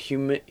 That was the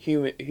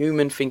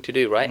human thing to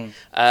do, right?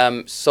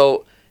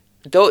 So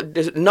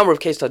there's a number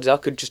of case studies. I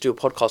could just do a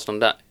podcast on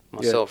that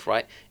myself,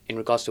 right? In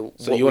regards to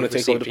so what you want to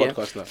we've take over the received,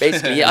 podcast now?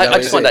 Basically, yeah, I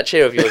just want that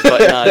chair of yours,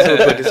 but nah, it's all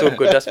good. It's all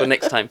good. That's for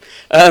next time.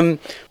 But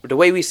the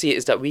way we see it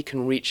is that we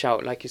can reach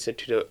out, like you said,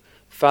 to the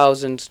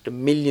thousands, the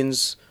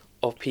millions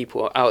of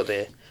people out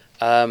there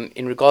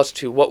in regards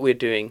to what we're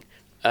doing,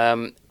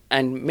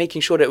 and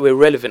making sure that we're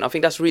relevant. I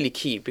think that's really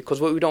key, because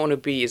what we don't want to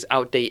be is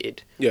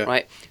outdated,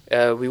 right?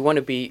 We want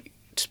to be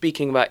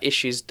speaking about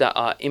issues that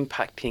are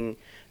impacting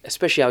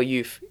especially our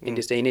youth in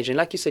this day and age. And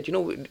like you said, you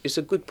know, it's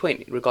a good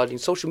point regarding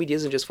social media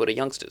isn't just for the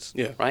youngsters,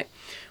 right?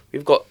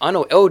 I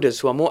know elders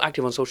who are more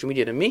active on social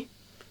media than me,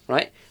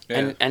 right?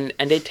 Yeah. And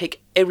they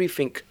take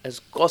everything as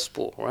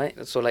gospel,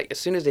 right? So like as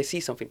soon as they see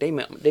something,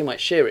 they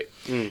might share it.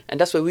 And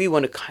that's why we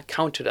want to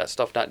counter that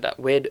stuff, that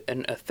we're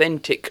an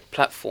authentic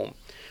platform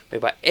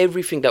whereby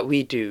everything that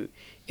we do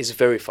is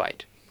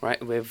verified,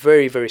 right? We're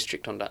very, very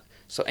strict on that.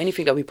 So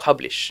anything that we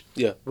publish,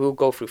 we'll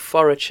go through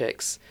thorough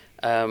checks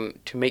to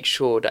make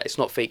sure that it's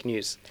not fake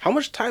news. How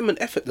much time and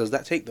effort does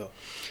that take, though?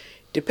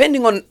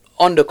 Depending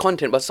on the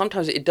content, but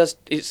sometimes it does.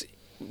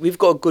 We've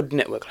got a good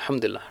network,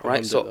 alhamdulillah,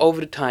 right? So over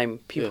the time,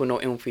 people know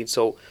Ilmfeed.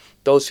 So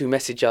those who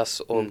message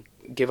us or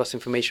give us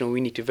information,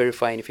 we need to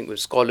verify anything with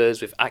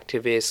scholars, with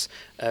activists,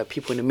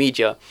 people in the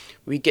media.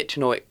 We get to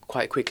know it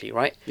quite quickly,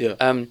 right? Yeah.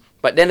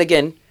 But then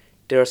again,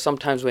 there are some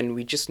times when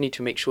we just need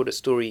to make sure the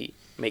story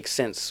makes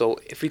sense. So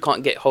if we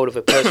can't get hold of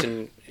a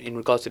person in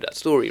regards to that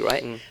story,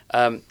 right?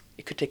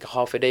 It could take a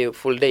half a day or a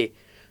full day.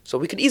 So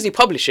we could easily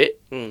publish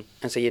it and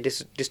say, yeah,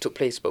 this took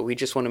place, but we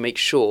just want to make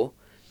sure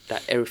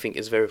that everything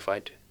is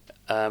verified.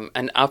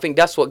 And I think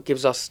that's what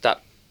gives us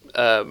that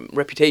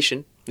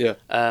reputation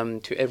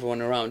to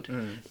everyone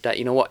around, that,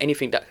 you know what,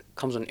 anything that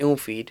comes on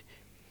Ilmfeed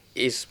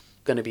is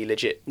going to be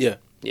legit. Yeah.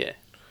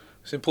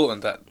 It's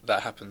important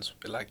that happens.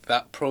 Like,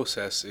 that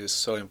process is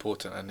so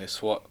important, and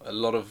it's what a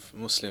lot of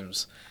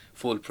Muslims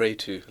fall prey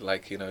to.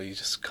 Like, you know, you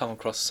just come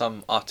across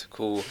some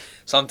article,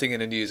 something in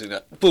the news,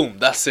 and boom,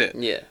 that's it.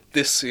 Yeah.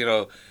 This, you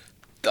know,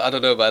 I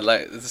don't know, man,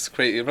 like, this is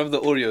crazy. Remember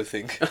the Oreo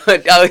thing?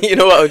 You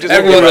know what, I was just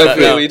Everyone about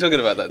that. were you talking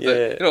about that?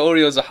 Yeah. You know,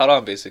 Oreos are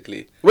haram,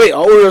 basically. Wait,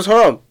 are Oreos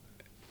haram?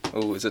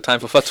 Oh, is it time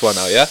for fatwa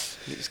now, yeah?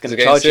 It's going Is it to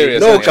getting charge you.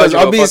 serious? No, Yeah. because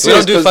I'm being We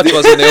serious. don't do 'Cause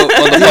fatwas on the the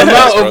podcast,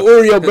 amount bro. of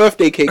Oreo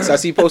birthday cakes I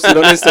see posted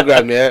on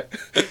Instagram,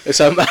 it's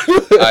a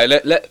Alright,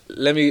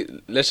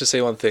 let's just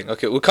say one thing.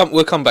 Okay, we'll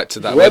come back to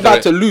that. We're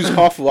about to lose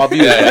half of our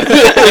views.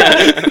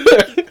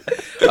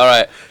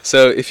 Alright,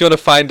 so if you want to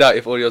find out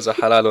if Oreos are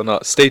halal or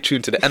not, stay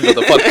tuned to the end of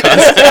the podcast.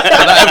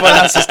 And not everyone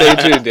has to stay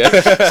tuned, yeah?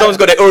 Someone's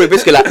got an Oreo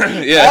biscuit like,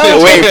 Yeah,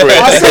 waiting for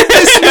it. I said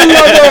this,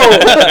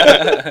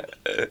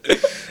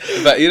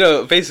 But, you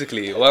know,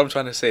 basically, what I'm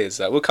trying to say is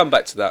that we'll come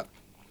back to that.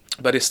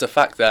 But it's the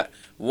fact that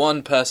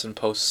one person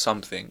posts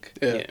something.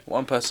 Yeah.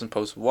 One person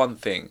posts one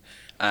thing.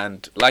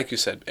 And like you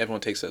said,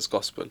 everyone takes it as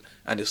gospel.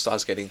 And it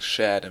starts getting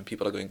shared and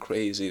people are going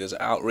crazy. There's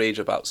outrage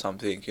about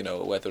something, you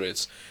know, whether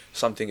it's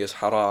something is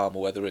haram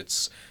or whether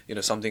it's, you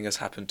know, something has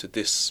happened to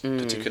this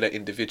particular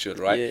individual,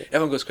 right? Yeah.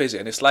 Everyone goes crazy.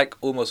 And it's like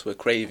almost we're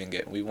craving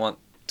it. We want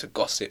to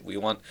gossip. We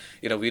want,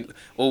 you know,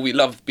 we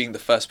love being the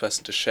first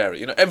person to share it.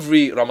 You know,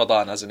 every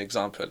Ramadan, as an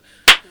example,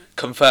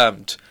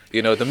 confirmed,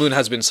 you know, the moon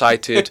has been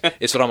sighted,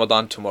 it's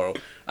Ramadan tomorrow.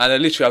 And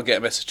then literally I'll get a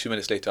message 2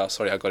 minutes later,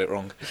 sorry, I got it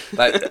wrong.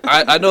 Like,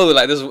 I know,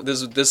 like,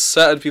 there's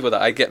certain people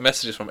that I get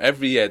messages from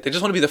every year. They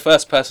just want to be the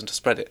first person to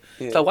spread it.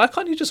 Yeah. So why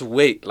can't you just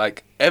wait?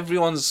 Like,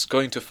 everyone's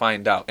going to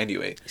find out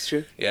anyway. It's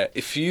true. Yeah,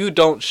 if you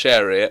don't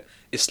share it,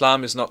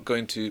 Islam is not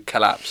going to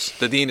collapse.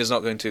 The deen is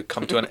not going to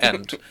come to an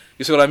end.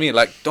 You see what I mean?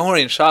 Like, don't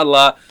worry,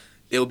 inshallah,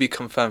 it will be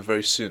confirmed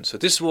very soon. So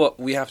this is what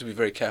we have to be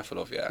very careful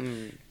of, yeah?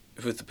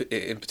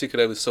 in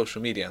particular with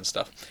social media and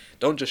stuff,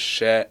 don't just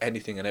share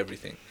anything and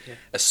everything,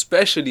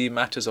 especially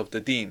matters of the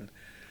deen.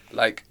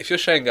 Like if you're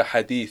sharing a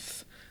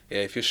hadith,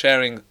 if you're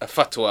sharing a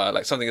fatwa,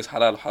 like something is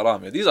halal,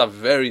 haram, these are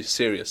very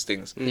serious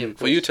things.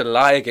 For you to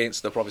lie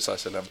against the Prophet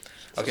ﷺ.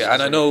 Okay,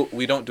 and I know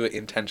we don't do it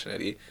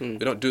intentionally. We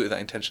don't do it with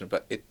that intention,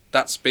 but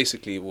that's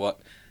basically what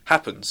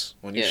happens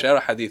when you share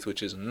a hadith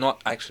which is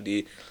not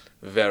actually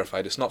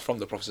verified. It's not from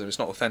the Prophet, it's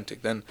not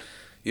authentic. Then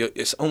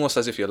it's almost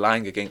as if you're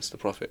lying against the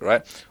Prophet,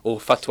 right? Or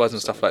fatwas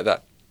and stuff like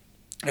that.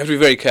 You have to be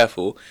very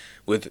careful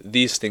with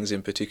these things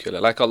in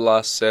particular. Like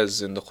Allah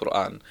says in the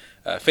Quran,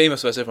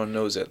 famous verse, everyone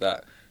knows it,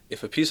 that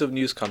if a piece of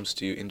news comes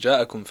to you, in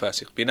ja'akum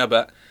fasiq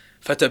binaba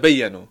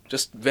fatabayyanu,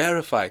 just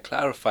verify,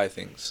 clarify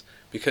things,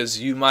 because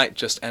you might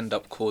just end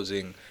up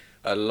causing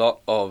a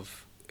lot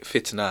of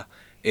fitna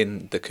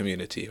in the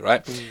community,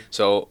 right?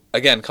 So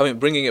again,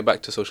 bringing it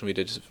back to social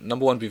media, just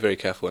number one, be very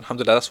careful. And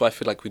alhamdulillah, that's why I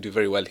feel like we do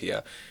very well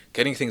here,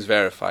 getting things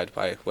verified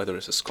by whether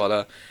it's a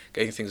scholar,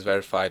 getting things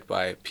verified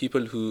by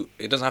people who,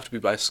 it doesn't have to be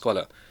by a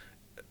scholar.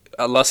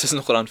 Allah says in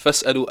the Quran,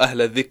 فَاسْأَلُوا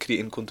أَهْلَ الذِّكْرِ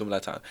إِن كُنْتُمْ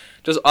لَا تَعْلَمُونَ.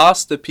 Just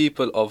ask the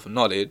people of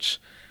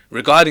knowledge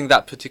regarding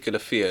that particular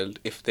field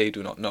if they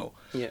do not know.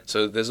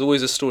 So there's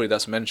always a story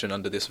that's mentioned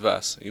under this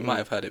verse. You might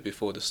have heard it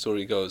before. The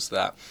story goes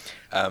that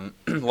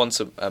once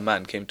a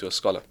man came to a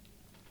scholar,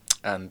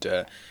 and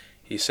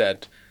he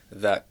said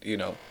that,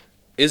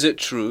 is it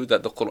true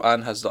that the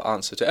Quran has the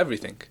answer to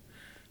everything?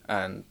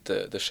 And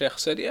the Shaykh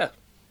said, yeah,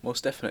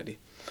 most definitely.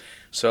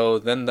 So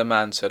then the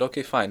man said,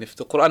 okay, fine, if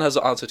the Quran has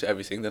the answer to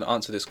everything, then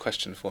answer this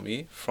question for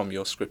me from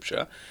your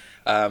scripture.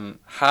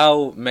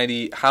 How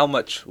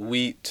much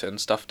wheat and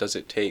stuff does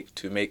it take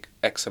to make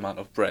X amount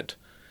of bread?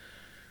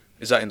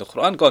 Is that in the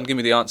Quran? Go on, give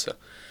me the answer.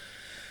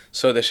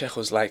 So the Shaykh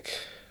was like,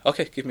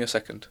 okay, give me a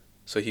second.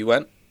 So he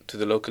went to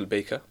the local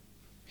baker.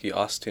 He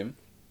asked him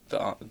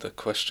the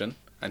question,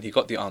 and he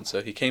got the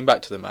answer. He came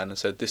back to the man and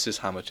said, this is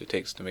how much it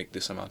takes to make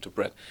this amount of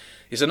bread.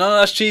 He said, no,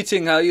 that's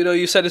cheating.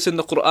 You said it's in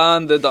the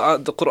Quran.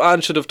 The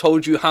Quran should have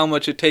told you how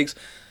much it takes.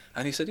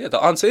 And he said, yeah,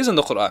 the answer is in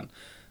the Quran.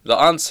 The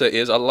answer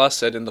is, Allah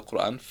said in the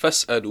Quran,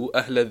 فَاسْأَلُوا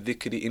أَهْلَ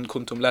الذِّكْرِ إِن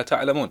كُنْتُمْ لَا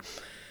تَعْلَمُونَ.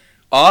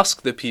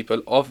 Ask the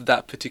people of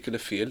that particular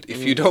field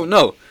if you don't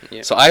know.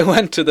 So I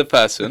went to the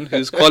person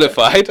who's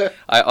qualified,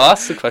 I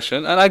asked the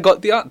question, and I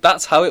got the answer.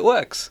 That's how it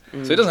works.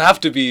 So it doesn't have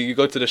to be, you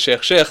go to the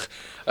Sheikh,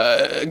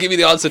 give me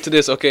the answer to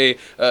this. Okay,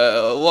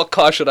 what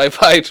car should I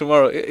buy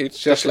tomorrow? It's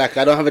just like,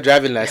 I don't have a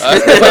driving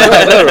license.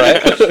 I know,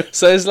 right?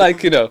 So it's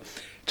like,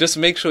 just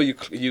make sure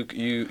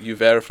you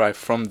verify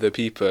from the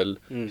people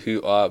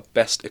who are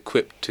best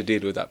equipped to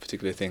deal with that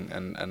particular thing,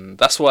 and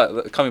that's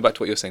what, coming back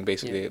to what you're saying,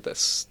 basically,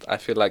 I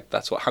feel like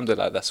that's what,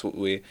 alhamdulillah, that's what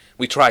we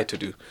try to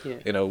do.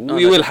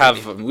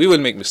 We will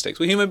make mistakes.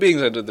 We're human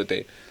beings at the end of the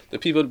day. The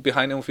people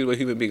behind them feel we're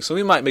human beings, so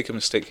we might make a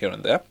mistake here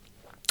and there,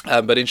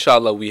 but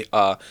inshallah we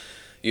are,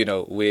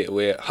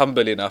 we're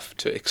humble enough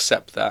to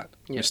accept that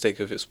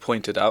mistake if it's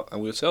pointed out,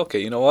 and we'll say, okay,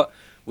 you know what,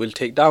 we'll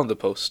take down the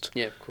post,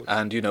 of course.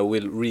 And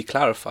we'll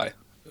re-clarify,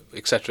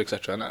 etc.,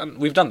 etc., and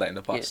we've done that in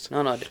the past. Do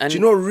you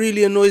know what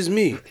really annoys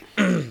me?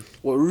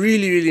 What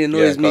really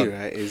annoys me,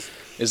 right, is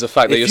the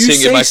fact that you're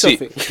sitting in my seat.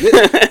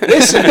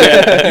 Listen,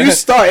 you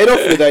started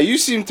off with that. You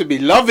seem to be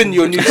loving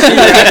your new seat.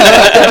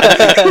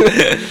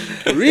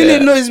 What really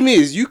annoys me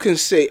is you can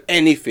say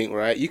anything,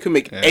 right? You can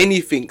make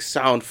anything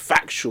sound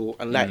factual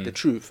and like the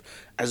truth,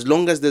 as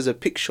long as there's a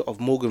picture of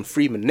Morgan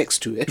Freeman next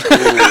to it.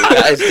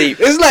 That is deep.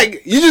 It's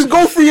like you just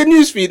go through your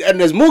newsfeed and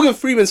there's Morgan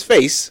Freeman's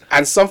face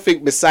and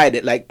something beside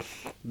it, like,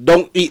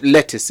 don't eat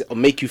lettuce, it'll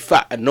make you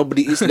fat, and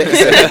nobody eats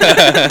lettuce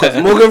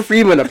because Morgan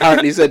Freeman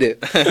apparently said it.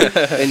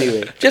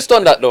 Anyway, just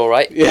on that though,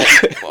 right?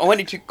 I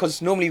wanted to,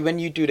 because normally when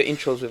you do the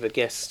intros with a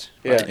guest,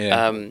 right,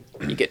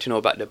 you get to know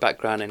about the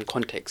background and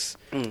context.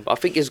 But I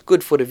think it's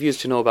good for the viewers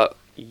to know about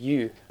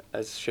you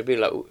as Shabir,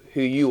 like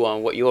who you are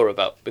and what you're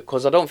about,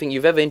 because I don't think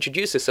you've ever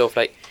introduced yourself,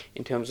 like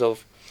in terms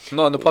of.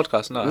 Not on the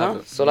podcast, no. I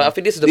haven't. So like, I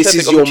think this is the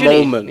perfect opportunity. This is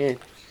your moment.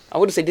 I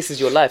wouldn't say this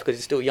is your life because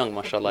you're still young,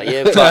 mashallah.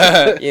 Yeah, but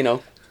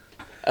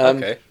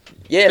okay.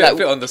 Yeah, like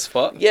fit on the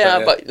spot.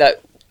 Yeah, but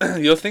like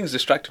your things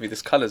distract me.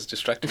 This colours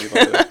distract me.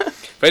 By the way.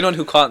 For anyone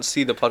who can't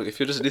see the podcast, if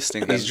you're just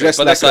listening, he's dressed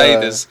like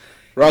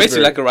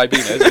basically like a Ribena,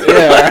 isn't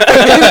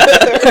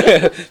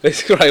it?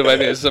 Basically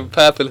Ribena. It's some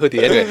purple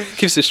hoodie. Anyway,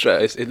 keeps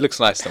distracted. It looks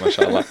nice, though,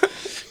 mashallah.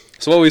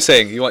 So what were we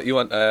saying? You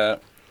want?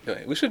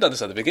 We should have done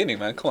this at the beginning,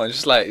 man. Come on,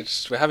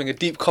 we're having a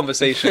deep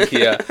conversation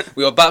here.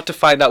 We were about to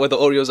find out whether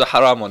Oreos are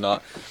haram or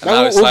not.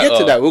 No, we'll get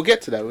to that. We'll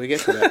get to that.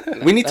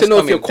 We need to know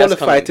if you're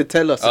qualified to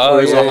tell us.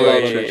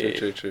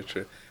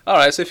 True. All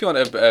right. So if you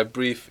want a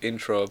brief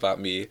intro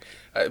about me,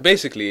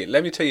 basically,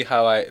 let me tell you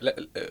how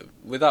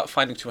without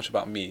finding too much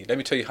about me, let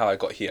me tell you how I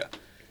got here,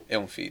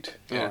 Ilmfeed.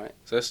 Yeah. All right.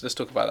 So let's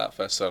talk about that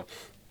first. So,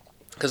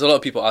 because a lot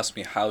of people ask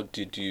me, how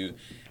do you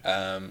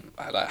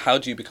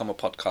become a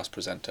podcast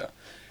presenter?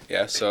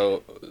 Yeah,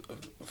 so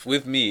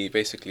with me,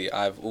 basically,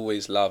 I've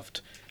always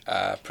loved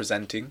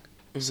presenting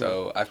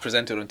So I've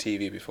presented on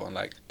TV before, on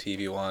like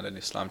TV1 and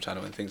Islam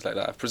Channel and things like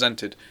that.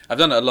 I've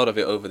done a lot of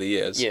it over the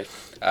years. Yeah.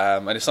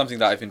 And it's something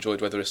that I've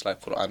enjoyed, whether it's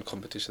like Quran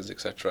competitions,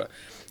 etc.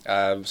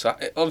 So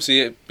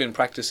obviously I've been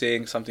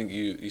practicing, something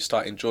you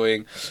start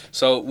enjoying.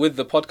 So with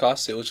the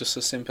podcast, it was just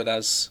as simple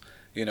as,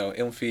 you know,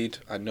 Ilmfeed.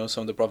 I know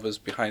some of the brothers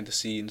behind the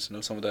scenes,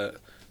 know some of the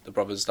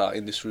brothers that are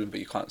in this room, but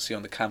you can't see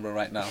on the camera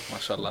right now.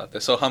 MashaAllah,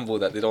 they're so humble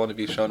that they don't want to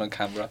be shown on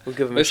camera. We'll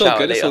give them it's a shout all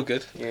good. later. It's all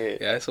good.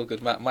 Yeah, It's all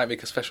good. Might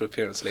make a special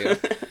appearance later.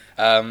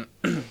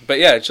 But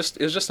yeah, it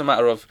was just a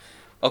matter of,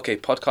 okay,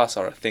 podcasts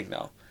are a thing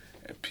now.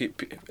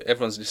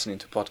 Everyone's listening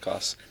to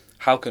podcasts.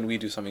 How can we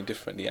do something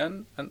differently?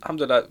 And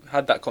alhamdulillah,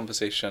 had that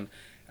conversation,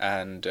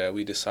 and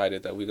we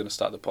decided that we're going to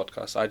start the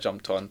podcast. I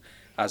jumped on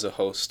as a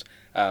host.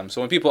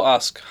 So when people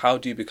ask, how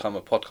do you become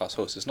a podcast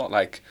host? It's not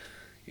like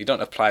you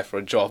don't apply for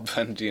a job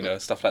and, you know,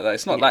 stuff like that.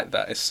 It's not like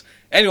that. It's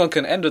end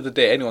of the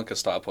day, anyone can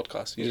start a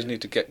podcast. You just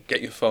need to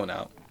get your phone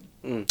out,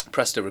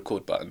 press the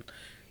record button,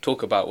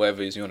 talk about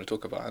whatever it is you want to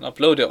talk about, and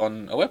upload it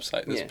on a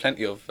website. There's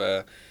plenty of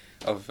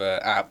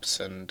apps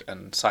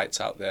and sites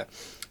out there.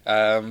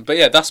 But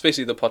yeah, that's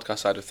basically the podcast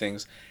side of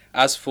things.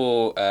 As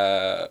for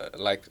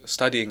like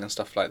studying and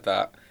stuff like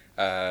that,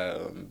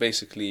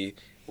 basically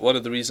one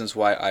of the reasons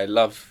why I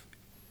love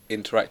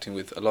interacting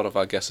with a lot of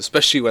our guests,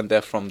 especially when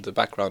they're from the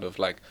background of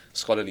like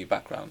scholarly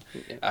background,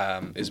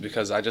 is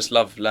because I just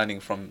love learning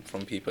from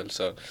people.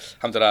 So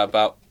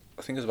alhamdulillah,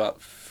 I think it was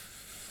about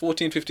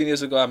 14, 15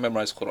 years ago, I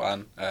memorized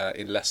Quran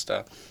in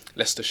Leicester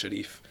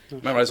Sharif.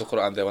 Memorized the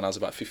Quran there when I was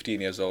about 15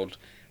 years old.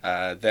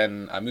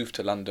 Then I moved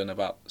to London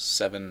about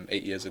 7,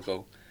 8 years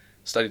ago,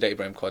 studied at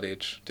Ibrahim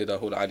College, did a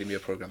whole Alimiya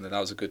program. Then that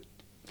was a good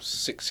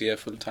 6-year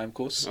full-time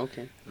course,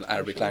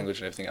 Arabic language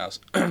and everything else.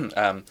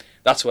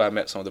 That's where I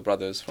met some of the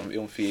brothers from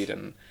Ilmfeed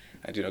and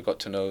you know, got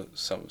to know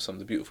some of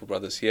the beautiful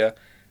brothers here.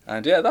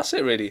 And yeah, that's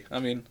it really. I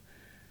mean,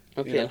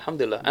 okay, you know,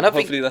 alhamdulillah. And I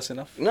think hopefully that's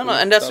enough. No,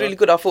 and that's really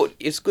good. I thought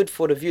it's good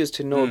for the viewers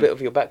to know a bit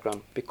of your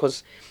background,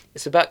 because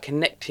it's about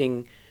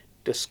connecting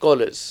the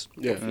scholars,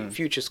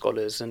 future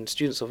scholars and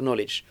students of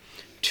knowledge,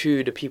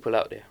 to the people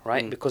out there,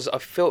 right? Because I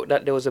felt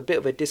that there was a bit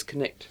of a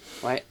disconnect,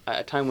 right, at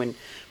a time when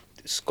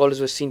scholars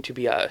were seen to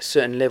be at a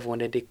certain level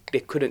and they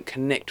couldn't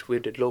connect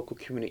with the local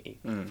community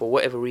for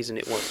whatever reason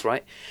it was,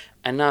 right?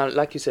 And now,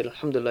 like you said,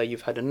 alhamdulillah,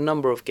 you've had a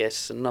number of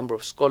guests, a number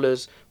of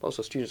scholars, but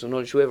also students of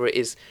knowledge, whoever it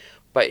is,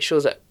 but it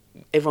shows that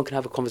everyone can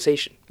have a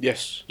conversation.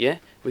 Yes. Yeah?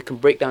 We can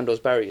break down those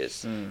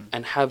barriers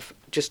and have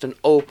just an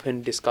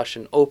open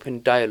discussion,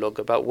 open dialogue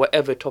about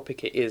whatever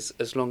topic it is,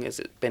 as long as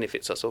it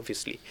benefits us,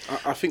 obviously.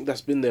 I think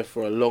that's been there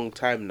for a long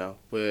time now,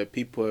 where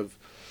people have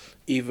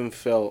even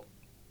felt,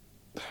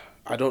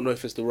 I don't know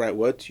if it's the right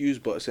word to use,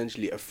 but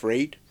essentially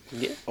afraid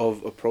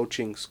of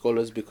approaching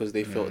scholars because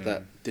they felt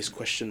that this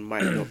question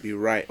might not be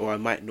right, or I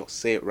might not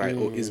say it right,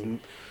 or is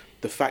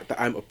the fact that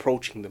I'm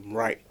approaching them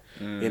right.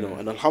 You know,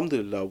 and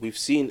alhamdulillah, we've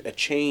seen a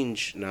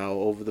change now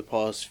over the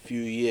past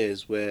few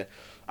years where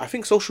I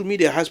think social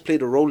media has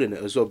played a role in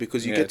it as well,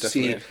 because you get to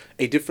see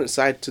a different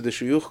side to the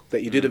shuyukh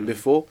that you didn't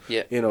before.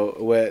 You know,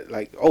 where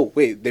like, oh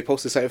wait, they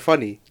posted something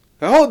funny.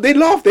 Oh, they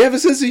laugh. They have a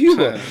sense of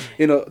humor.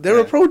 You know, they're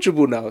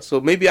approachable now.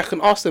 So maybe I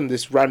can ask them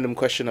this random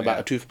question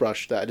about a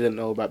toothbrush that I didn't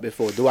know about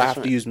before. Do I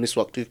have to use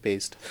Miswak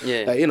toothpaste?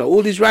 Like, you know,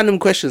 all these random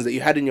questions that you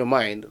had in your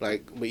mind,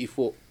 like, but you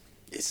thought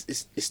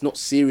it's not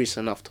serious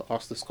enough to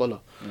ask the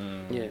scholar.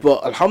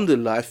 But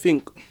alhamdulillah, I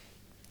think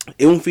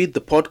Ilmfeed,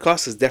 the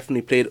podcast, has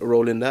definitely played a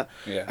role in that.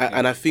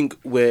 And I think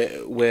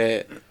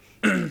we're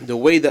the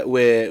way that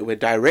we're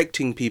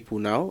directing people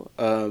now,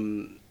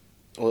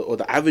 or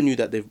the avenue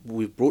that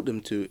we've brought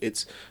them to,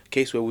 it's a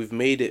case where we've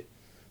made it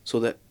so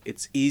that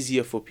it's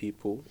easier for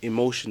people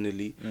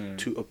emotionally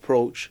to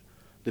approach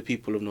the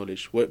people of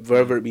knowledge,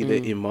 whether it be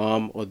the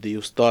imam or the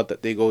ustad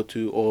that they go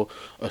to or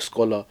a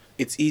scholar.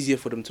 It's easier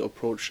for them to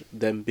approach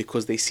them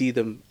because they see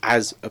them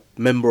as a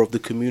member of the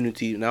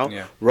community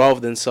now, rather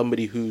than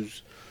somebody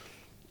who's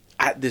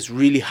at this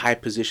really high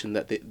position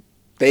that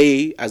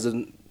they as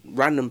a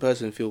random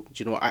person feel,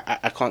 you know,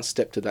 I can't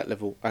step to that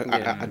level.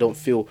 I don't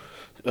feel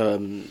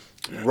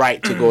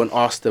right to go and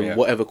ask them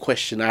whatever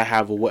question I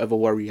have or whatever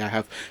worry I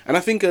have. And I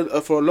think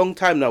for a long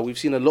time now we've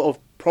seen a lot of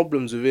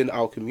problems within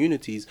our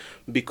communities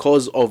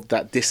because of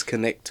that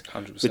disconnect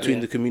 100%,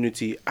 between the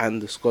community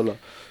and the scholar.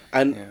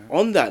 And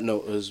on that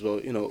note as well,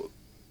 you know,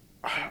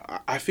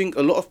 I think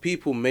a lot of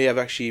people may have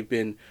actually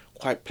been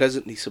quite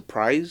pleasantly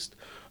surprised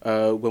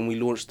when we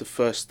launched the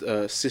first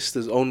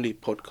Sisters Only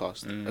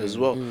podcast as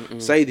well.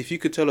 Saeed, if you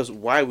could tell us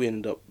why we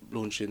ended up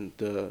launching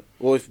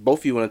or if both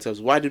of you want to tell us,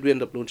 why did we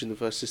end up launching the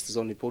first Sisters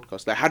Only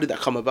podcast? Like, how did that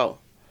come about?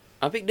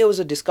 I think there was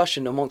a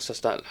discussion amongst us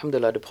that,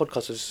 alhamdulillah, the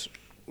podcast was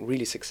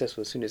really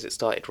successful as soon as it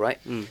started, right?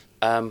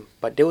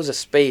 But there was a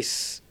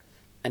space,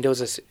 and there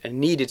was a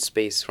needed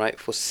space, right,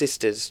 for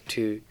sisters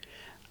to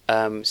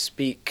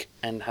speak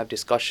and have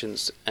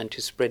discussions and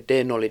to spread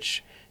their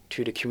knowledge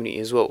to the community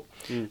as well.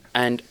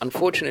 And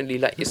unfortunately,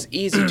 like, it's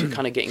easy to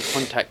kind of get in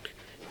contact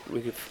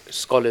with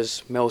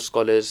scholars, male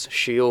scholars,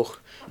 shuyukh.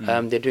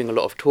 They're doing a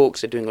lot of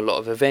talks, they're doing a lot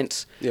of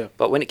events.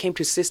 But when it came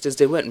to sisters,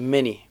 there weren't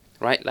many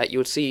right? Like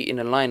you'll see in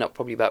a lineup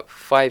probably about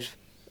 5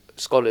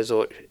 scholars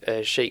or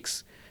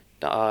sheikhs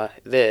that are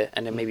there,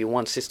 and then maybe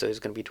one sister who's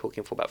going to be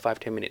talking for about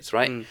 5-10 minutes,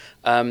 right?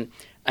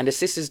 And the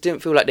sisters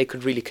didn't feel like they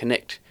could really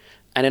connect.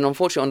 And then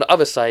unfortunately on the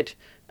other side,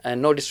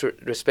 and no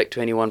disrespect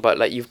to anyone, but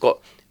like you've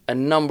got a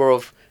number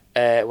of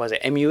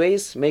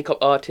MUAs, makeup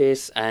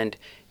artists, and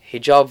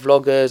hijab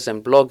vloggers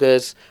and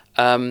bloggers,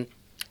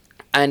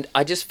 and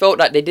I just felt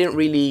like they didn't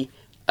really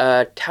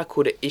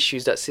tackle the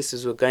issues that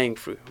sisters were going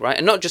through, right?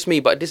 And not just me,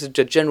 but this is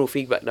the general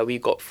feedback that we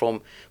got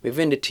from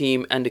within the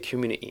team and the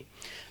community.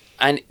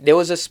 And there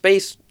was a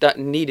space that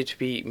needed to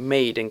be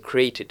made and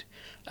created,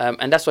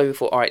 and that's why we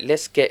thought, all right,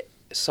 let's get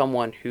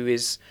someone who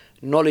is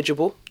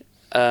knowledgeable,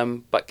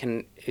 but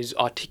is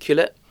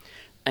articulate,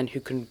 and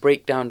who can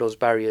break down those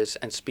barriers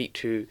and speak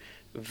to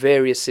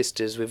various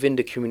sisters within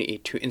the community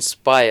to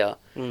inspire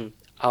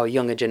our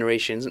younger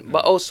generations,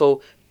 but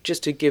also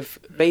just to give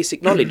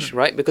basic knowledge,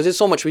 right? Because there's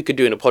so much we could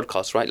do in a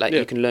podcast, right? Like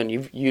you can learn.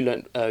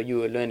 You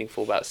were learning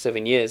for about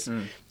 7 years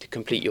to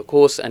complete your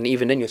course, and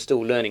even then you're still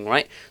learning,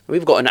 right?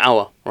 We've got an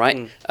hour,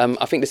 right?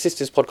 I think the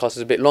sisters podcast is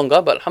a bit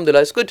longer, but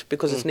alhamdulillah, it's good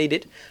because it's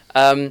needed.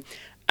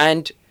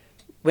 And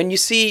when you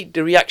see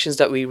the reactions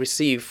that we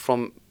receive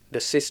from the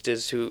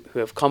sisters who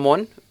have come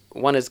on,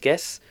 one as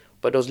guests,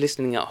 but those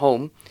listening at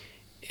home,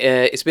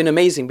 it's been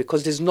amazing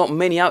because there's not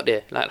many out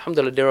there. Like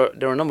alhamdulillah,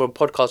 there are a number of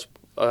podcasts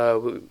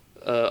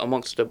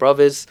amongst the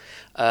brothers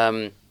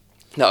that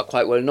are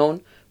quite well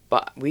known,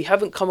 but we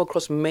haven't come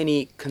across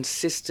many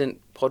consistent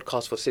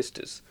podcasts for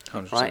sisters,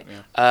 right?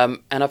 Yeah.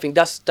 And I think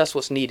that's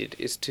what's needed,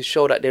 is to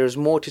show that there is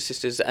more to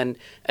sisters. And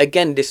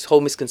again, this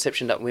whole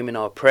misconception that women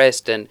are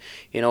oppressed, and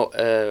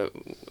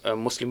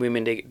Muslim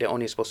women, they're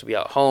only supposed to be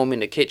at home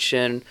in the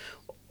kitchen,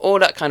 all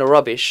that kind of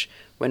rubbish.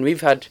 When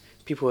we've had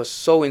people who are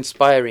so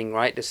inspiring,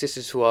 right? The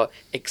sisters who are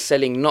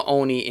excelling not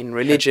only in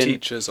religion, head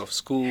teachers of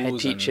schools, head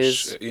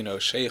teachers, and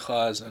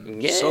sheikhas,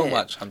 and so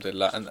much,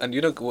 alhamdulillah. And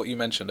you know what you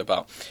mentioned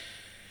about,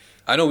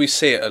 I know we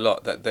say it a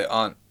lot, that there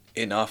aren't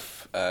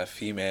enough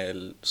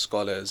female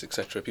scholars,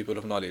 etc., people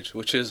of knowledge,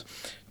 which is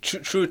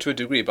true to a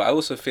degree, but I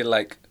also feel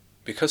like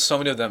because so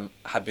many of them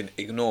have been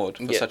ignored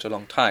for such a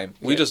long time,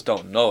 we just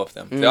don't know of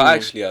them. There are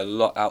actually a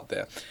lot out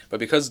there, but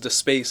because the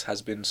space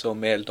has been so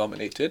male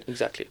dominated,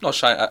 not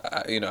shy,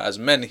 as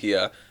men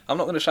here, I'm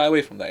not going to shy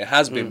away from that. It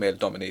has been male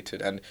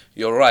dominated, and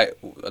you're right,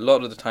 a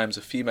lot of the times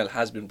a female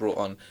has been brought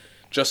on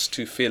just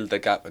to fill the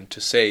gap and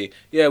to say,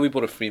 yeah, we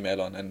brought a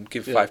female on and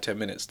give 5-10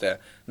 minutes there.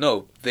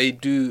 No,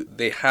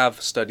 they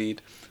have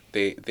studied,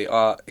 they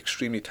are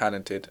extremely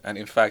talented, and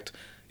in fact,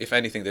 if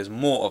anything, there's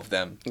more of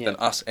them than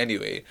us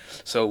anyway.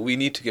 So we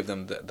need to give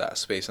them that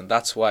space. And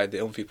that's why the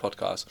Umfi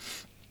podcast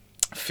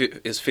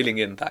is filling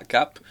in that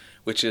gap,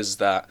 which is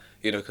that,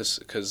 because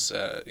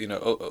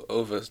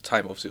over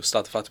time, obviously,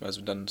 Ustad Fatima has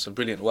done some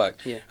brilliant work.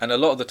 Yeah. And a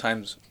lot of the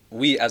times,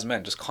 we as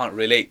men just can't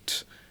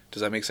relate. Does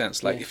that make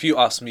sense? Like, if you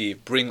ask me,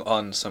 bring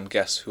on some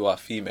guests who are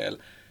female,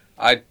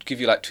 I'd give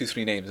you like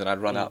 2-3 names and I'd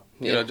run out.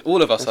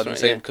 All of us are the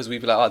same, because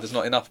we'd be like, there's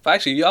not enough. But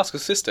actually, you ask a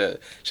sister,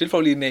 she'll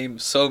probably name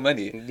so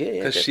many,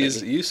 because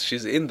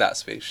she's in that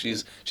space.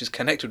 She's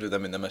connected with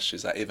them in the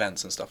masjids at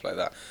events and stuff like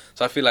that.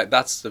 So I feel like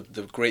that's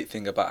the great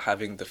thing about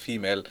having the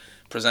female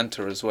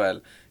presenter as well,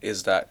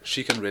 is that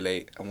she can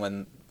relate,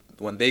 and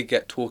when they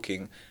get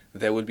talking,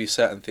 there will be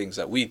certain things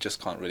that we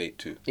just can't relate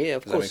to. Yeah,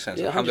 of course. Does that make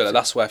sense? Alhamdulillah,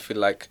 that's why I feel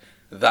like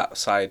that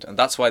side, and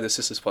that's why the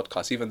Sisters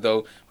podcast, even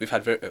though we've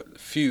had very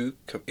few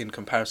in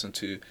comparison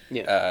to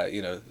the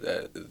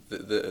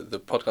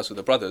podcast with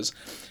the brothers,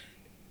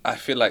 I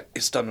feel like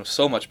it's done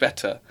so much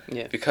better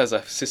because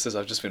our sisters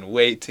have just been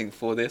waiting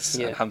for this.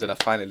 And alhamdulillah,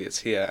 finally it's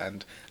here,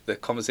 and the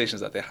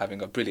conversations that they're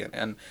having are brilliant.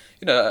 And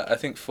I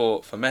think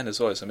for men as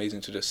well, it's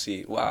amazing to just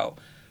see, wow,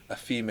 a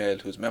female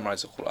who's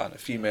memorized the Quran, a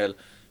female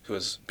who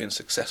has been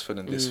successful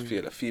in this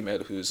field, a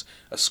female who's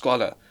a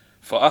scholar.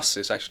 For us,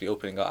 it's actually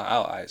opening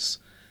our eyes.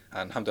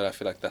 And alhamdulillah, I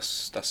feel like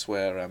that's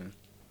where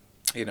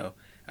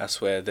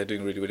that's where they're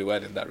doing really, really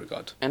well in that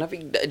regard. And I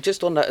think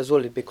just on that as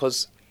well,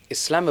 because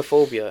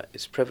Islamophobia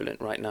is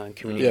prevalent right now in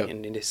community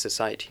and in this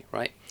society,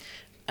 right?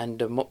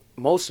 And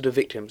most of the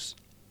victims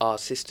are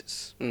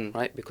sisters,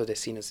 right? Because they're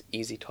seen as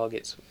easy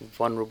targets,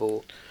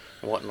 vulnerable,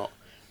 and whatnot.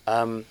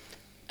 And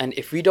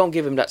if we don't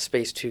give them that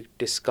space to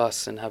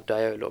discuss and have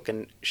dialogue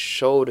and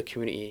show the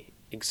community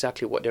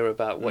exactly what they're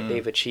about, what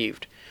they've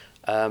achieved,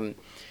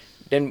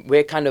 then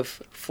we're kind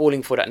of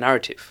falling for that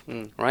narrative,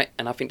 right?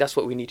 And I think that's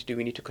what we need to do.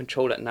 We need to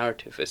control that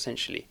narrative,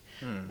 essentially,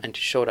 and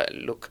to show that,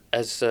 look,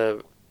 as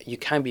you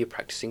can be a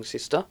practicing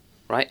sister,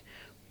 right?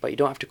 But you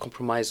don't have to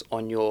compromise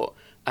on your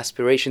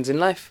aspirations in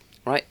life,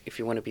 right? If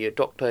you want to be a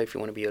doctor, if you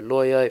want to be a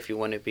lawyer, if you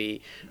want to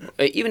be,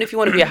 even if you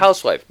want to be a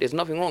housewife, there's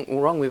nothing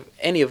wrong with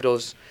any of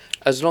those,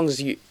 as long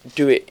as you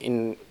do it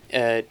in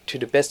to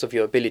the best of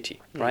your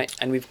ability, right?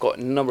 And we've got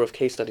a number of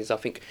case studies. I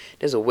think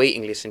there's a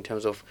waiting list in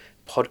terms of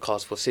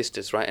podcasts for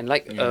sisters, right? And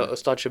like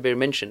Ustad Shabir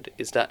mentioned,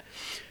 is that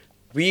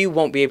we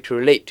won't be able to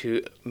relate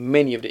to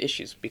many of the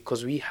issues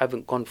because we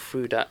haven't gone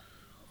through that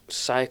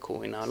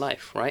cycle in our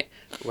life, right?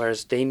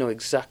 Whereas they know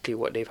exactly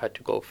what they've had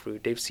to go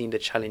through. They've seen the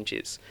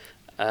challenges.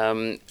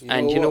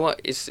 And you know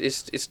what?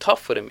 It's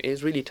tough for them.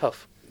 It's really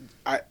tough.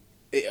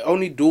 It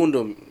only dawned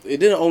on. It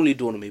didn't only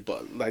dawn on me,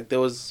 but like there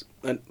was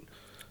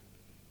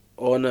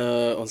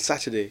on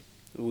Saturday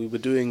we were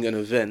doing an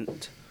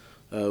event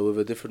with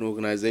a different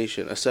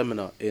organisation, a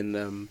seminar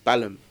in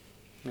Balham,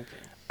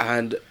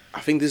 and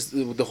I think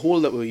the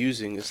hall that we're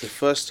using is the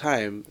first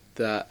time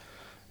that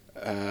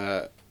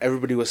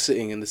everybody was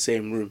sitting in the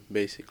same room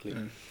basically.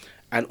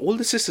 And all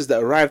the sisters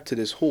that arrived to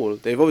this hall,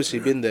 they've obviously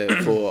been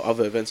there for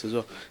other events as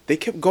well. They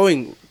kept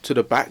going to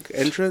the back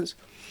entrance,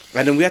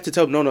 and then we had to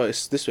tell them, no,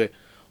 it's this way.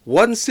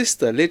 One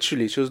sister,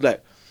 literally, she was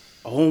like,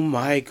 "Oh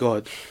my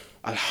God,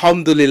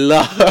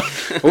 Alhamdulillah."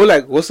 We're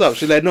like, "What's up?"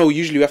 She's like, "No,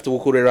 usually we have to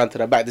walk all the way around to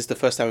the back. This is the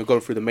first time we've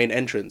gone through the main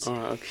entrance."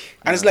 Okay.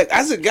 And it's like,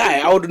 as a guy,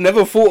 I would have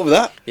never thought of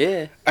that.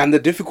 Yeah. And the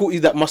difficulty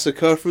that must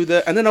occur through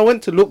there. And then I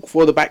went to look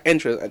for the back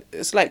entrance, and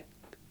it's like,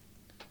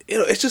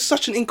 it's just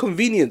such an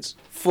inconvenience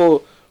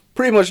for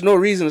pretty much no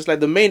reason. It's like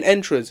the main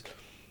entrance,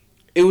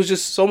 it was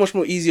just so much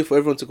more easier for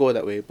everyone to go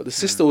that way. But the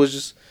sister was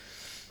just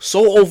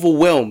so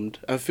overwhelmed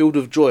and filled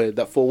with joy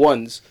that for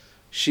once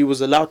she was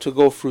allowed to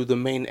go through the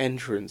main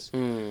entrance.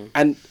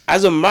 And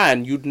as a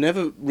man, you'd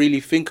never really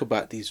think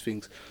about these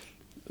things.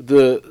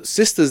 The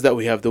sisters that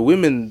we have, the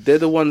women, they're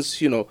the ones,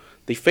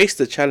 they face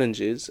the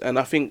challenges, and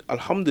I think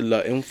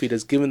Alhamdulillah, Ilmfeed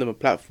has given them a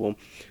platform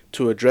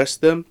to address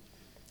them,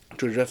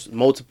 to address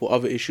multiple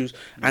other issues,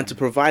 and to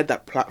provide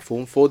that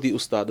platform for the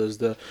ustadas,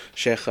 the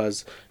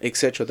sheikhas,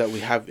 etc. that we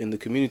have in the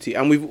community.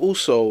 And we've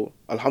also,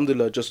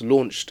 Alhamdulillah, just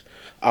launched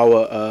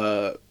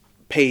our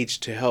page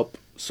to help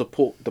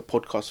support the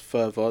podcast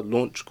further,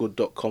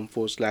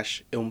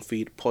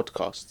 launchgood.com/Ilmfeed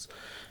podcasts.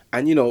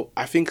 And,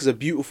 I think it's a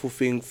beautiful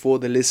thing for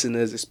the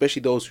listeners,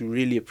 especially those who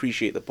really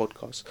appreciate the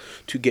podcast,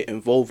 to get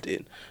involved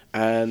in.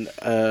 And,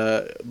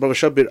 Brother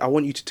Shabir, I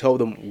want you to tell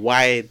them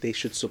why they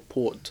should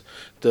support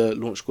the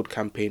Launch Good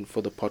campaign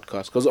for the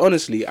podcast. Because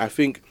honestly, I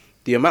think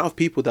the amount of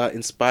people that are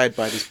inspired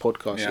by this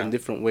podcast in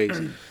different ways,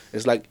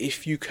 is like,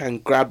 if you can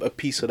grab a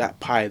piece of that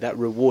pie, that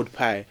reward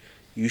pie,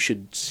 you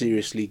should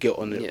seriously get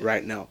on it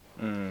right now.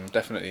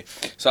 Definitely.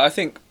 So I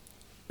think,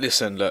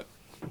 listen, look,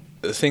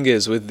 the thing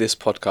is with this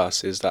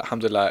podcast is that,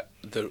 alhamdulillah,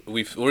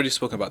 we've already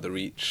spoken about the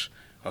reach,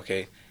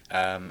 okay?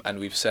 And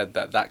we've said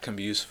that can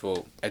be used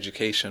for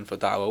education, for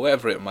da'wah,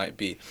 whatever it might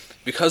be.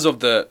 Because of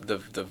the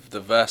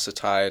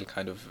versatile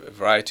kind of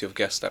variety of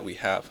guests that we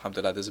have,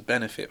 alhamdulillah, there's a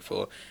benefit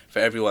for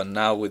everyone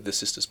now with the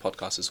Sisters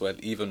podcast as well,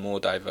 even more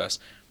diverse,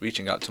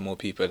 reaching out to more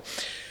people.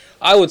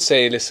 I would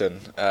say,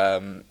 listen,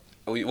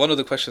 one of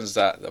the questions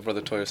that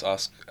Brother Toyos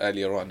asked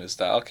earlier on is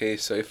that, okay,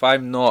 so if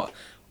I'm not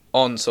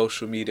on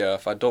social media,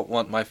 if I don't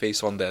want my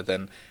face on there,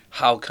 then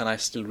how can I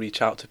still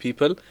reach out to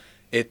people?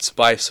 It's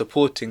by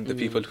supporting the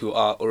people who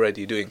are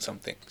already doing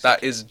something.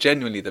 That is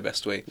genuinely the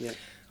best way.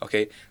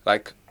 Okay,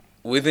 like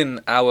within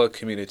our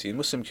community,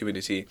 Muslim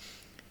community,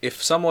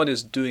 if someone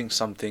is doing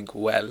something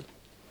well,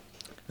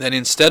 then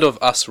instead of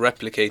us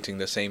replicating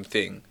the same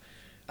thing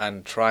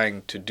and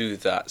trying to do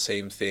that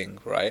same thing,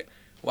 right,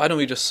 why don't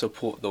we just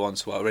support the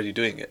ones who are already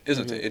doing it,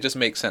 isn't it? It just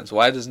makes sense.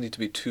 Why does it need to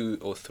be 2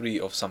 or 3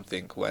 of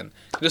something when it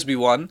can just be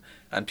one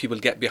and people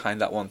get behind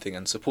that one thing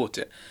and support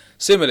it?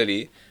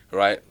 Similarly,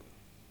 right,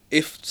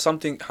 if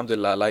something,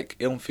 alhamdulillah, like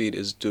Ilmfeed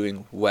is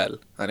doing well,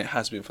 and it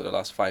has been for the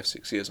last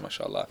 5-6 years,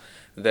 mashallah,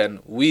 then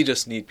we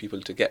just need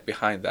people to get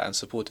behind that and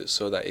support it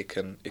so that it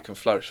can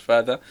flourish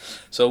further.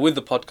 So with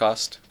the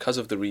podcast, because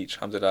of the reach,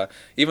 alhamdulillah,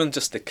 even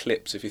just the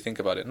clips, if you think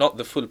about it, not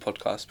the full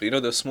podcast, but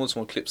the small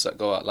clips that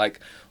go out, like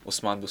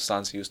Usman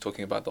Bustansi, who's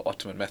talking about the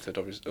Ottoman method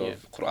of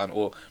Quran,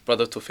 or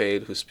Brother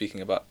Tufail, who's speaking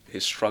about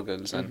his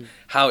struggles and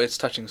how it's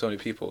touching so many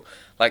people.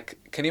 Like,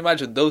 can you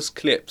imagine those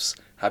clips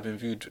have been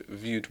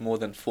viewed more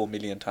than 4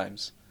 million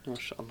times?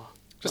 MashaAllah.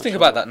 Just think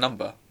about that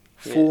number.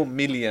 4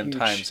 million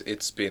times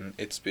it's been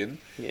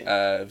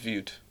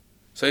viewed.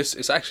 So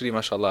it's actually,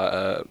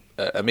 mashallah,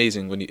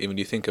 amazing when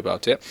you think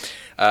about it.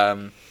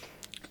 I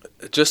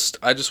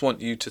just want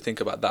you to think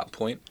about that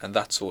point, and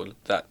that's all.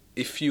 That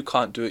if you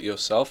can't do it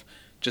yourself,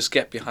 just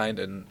get behind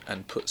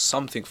and put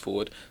something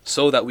forward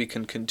so that we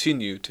can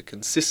continue to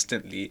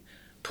consistently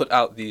put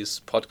out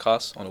these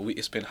podcasts on a week.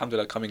 It's been,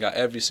 alhamdulillah, coming out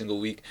every single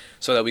week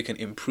so that we can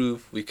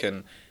improve, we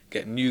can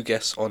get new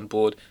guests on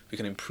board, we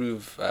can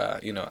improve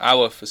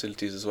our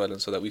facilities as well, and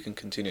so that we can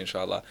continue,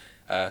 inshallah,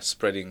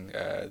 spreading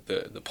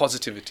the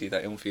positivity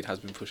that Ilmfeed has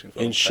been pushing for.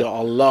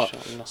 Inshallah.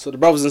 So the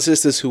brothers and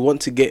sisters who want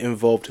to get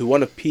involved, who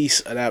want a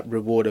piece of that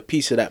reward, a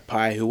piece of that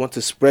pie, who want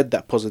to spread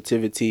that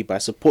positivity by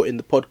supporting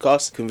the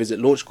podcast, can visit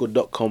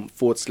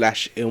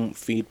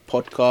launchgood.com/Ilmfeed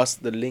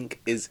podcast. The link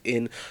is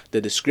in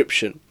the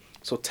description.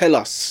 So tell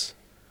us,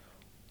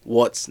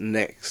 what's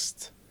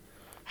next?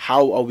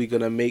 How are we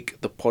going to make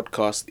the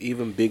podcast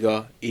even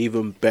bigger,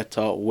 even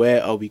better?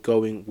 Where are we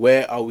going?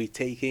 Where are we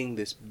taking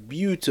this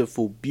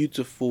beautiful,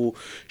 beautiful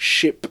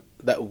ship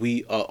that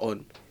we are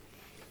on?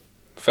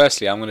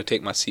 Firstly, I'm going to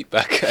take my seat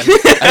back and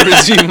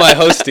resume my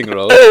hosting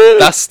role.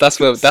 That's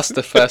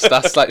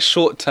like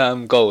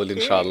short-term goal,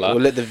 inshallah.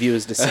 We'll let the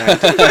viewers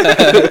decide.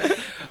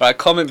 Alright,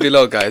 comment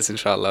below, guys,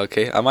 inshallah,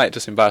 okay? I might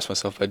just embarrass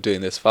myself by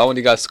doing this, but I want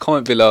you guys to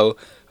comment below,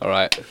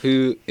 alright,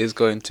 who is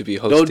going to be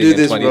hosting Don't do in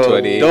this,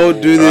 2020? bro. Don't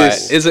do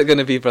this. Is it going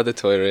to be Brother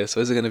Toyrus,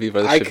 or is it going to be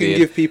Brother I Shabir? can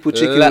give people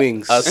chicken Let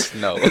wings. us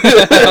know.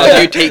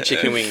 Oh, you take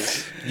chicken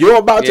wings. You're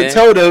about to Yeah.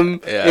 tell them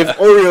Yeah. if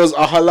Oreos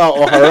are halal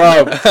or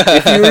haram.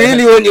 If you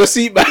really want your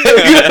seat back,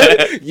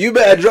 you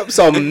better drop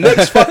some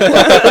next fatwa.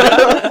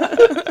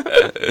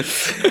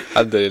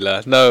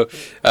 Alhamdulillah. No,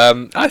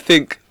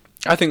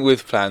 I think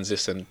with plans,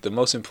 listen, the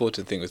most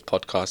important thing with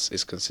podcasts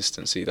is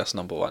consistency. That's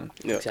number one.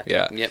 Yeah. Exactly.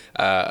 Yeah. Yep.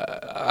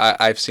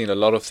 I've seen a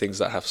lot of things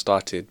that have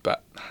started,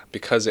 but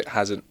because it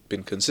hasn't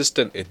been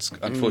consistent, it's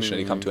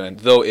unfortunately come to an end.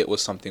 Though it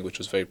was something which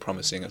was very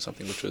promising and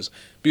something which was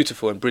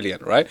beautiful and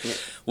brilliant, right? Yeah.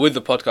 With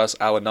the podcast,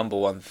 our number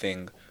one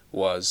thing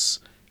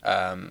was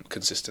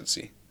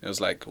consistency. It was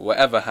like,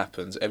 whatever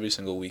happens, every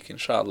single week,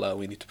 inshallah,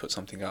 we need to put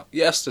something out.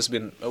 Yes, there's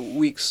been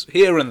weeks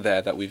here and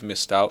there that we've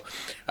missed out.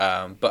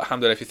 But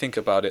alhamdulillah, if you think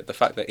about it, the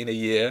fact that in a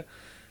year,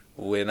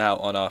 we're now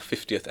on our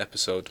 50th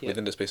episode Yeah.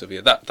 within the space of a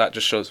year, that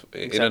just shows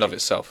in and of Exactly.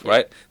 itself, Yeah.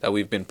 right? That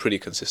we've been pretty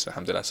consistent,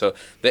 alhamdulillah. So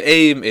the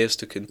aim is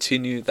to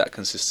continue that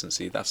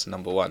consistency. That's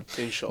number one.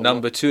 Inshallah.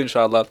 Number two,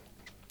 inshallah,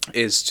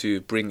 is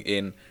to bring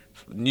in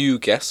new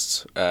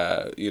guests,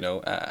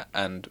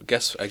 and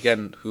guests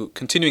again who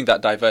continuing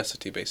that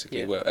diversity basically.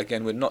 Yeah. Where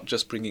again we're not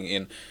just bringing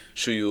in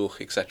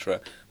shuyukh, etc.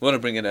 We want to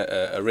bring in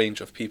a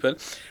range of people.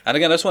 And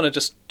again, I just want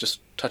to just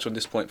touch on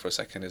this point for a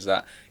second. Is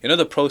that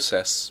the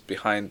process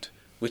behind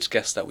which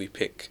guests that we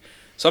pick?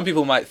 Some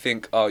people might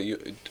think,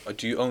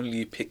 do you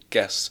only pick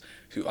guests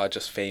who are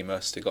just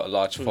famous? They got a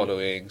large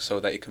following, so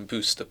that it can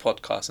boost the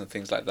podcast and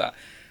things like that.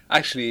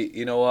 Actually,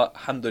 you know what?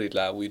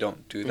 Alhamdulillah, we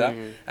don't do that.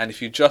 And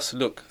if you just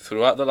look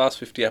throughout the last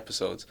 50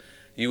 episodes,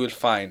 you will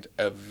find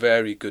a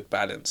very good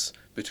balance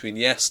between,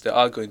 yes, there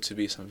are going to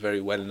be some very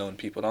well-known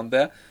people on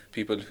there,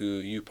 people who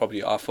you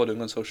probably are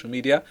following on social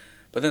media,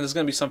 but then there's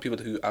going to be some people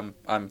who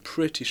I'm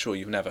pretty sure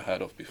you've never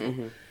heard of before,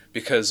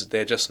 because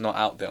they're just not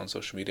out there on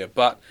social media,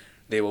 but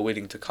they were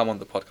willing to come on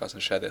the podcast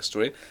and share their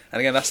story.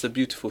 And again, that's the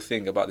beautiful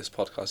thing about this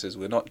podcast, is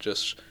we're not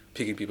just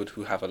picking people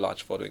who have a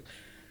large following.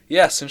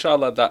 Yes,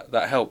 inshallah,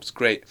 that helps,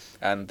 great.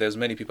 And there's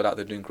many people out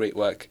there doing great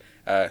work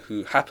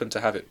who happen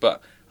to have it.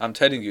 But I'm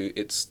telling you,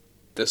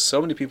 there's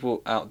so many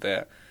people out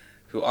there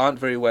who aren't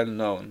very well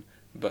known,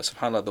 but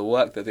subhanAllah, the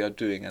work that they are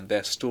doing and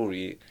their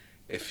story,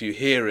 if you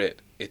hear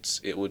it,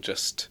 it will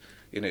just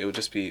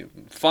be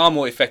far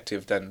more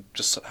effective than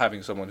just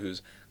having someone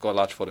who's got a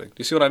large following. Do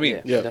you see what I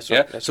mean? Yeah. That's Yeah.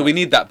 right. That's So right. we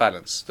need that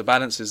balance. The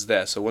balance is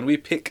there. So when we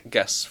pick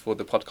guests for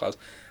the podcast,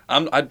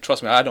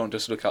 trust me, I don't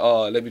just look at,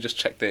 let me just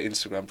check their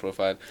Instagram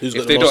profile. Who's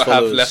If got they the most don't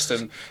have followers?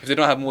 if they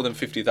don't have more than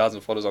 50,000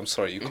 followers, I'm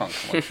sorry, you can't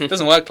come on. It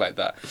doesn't work like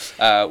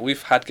that.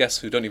 We've had guests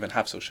who don't even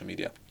have social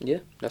media. Yeah,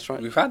 that's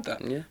right. We've had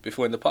that Yeah.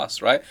 before in the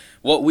past, right?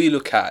 What we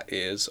look at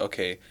is,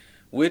 okay,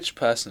 which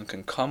person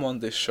can come on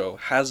this show,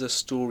 has a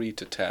story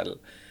to tell,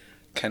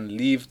 can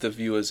leave the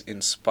viewers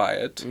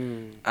inspired,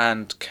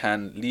 and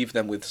can leave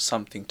them with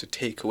something to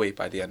take away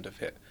by the end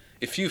of it.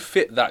 If you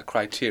fit that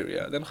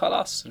criteria, then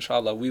khalas,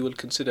 inshallah, we will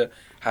consider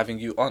having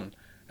you on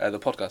the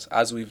podcast,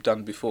 as we've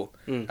done before.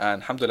 And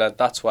alhamdulillah,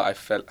 that's what I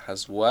felt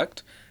has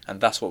worked,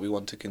 and that's what we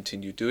want to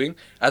continue doing,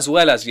 as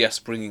well as, yes,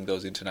 bringing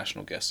those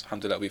international guests.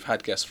 Alhamdulillah, we've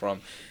had guests from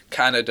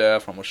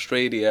Canada, from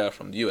Australia,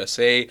 from the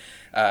USA,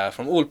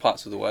 from all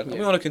parts of the world, and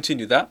we want to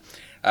continue that.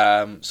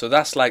 So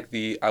that's like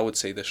I would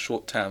say the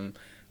short-term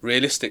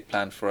realistic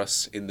plan for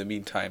us in the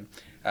meantime,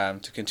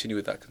 to continue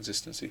with that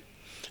consistency.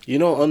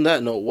 On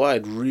that note, what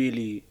I'd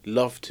really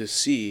love to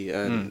see,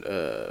 and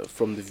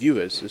from the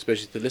viewers,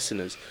 especially the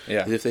listeners,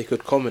 Yeah. is if they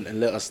could comment and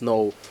let us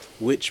know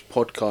which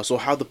podcast or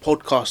how the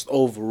podcast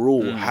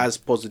overall has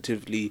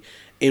positively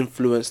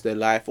influenced their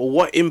life, or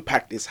what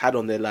impact it's had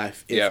on their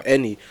life, if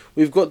any.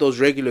 We've got those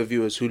regular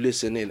viewers who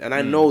listen in, and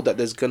I know that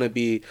there's going to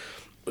be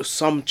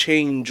some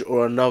change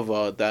or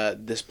another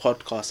that this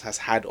podcast has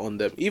had on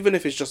them, even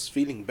if it's just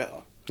feeling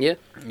better. Yeah.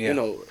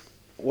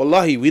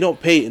 Wallahi, we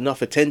don't pay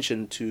enough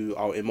attention to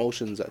our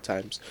emotions at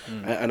times.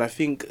 And I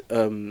think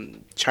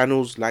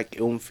channels like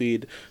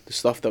Ilmfeed, the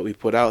stuff that we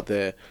put out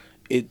there,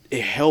 it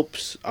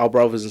helps our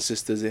brothers and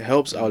sisters, it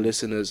helps our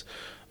listeners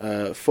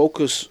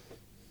focus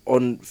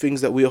on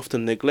things that we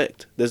often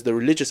neglect. There's the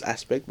religious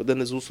aspect, but then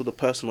there's also the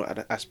personal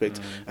aspect.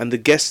 And the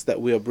guests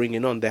that we are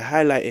bringing on, they're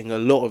highlighting a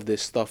lot of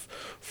this stuff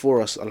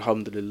for us,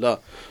 alhamdulillah.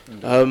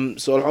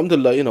 So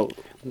alhamdulillah,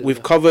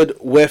 we've covered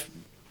where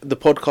the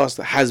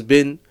podcast has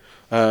been,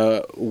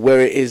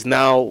 where it is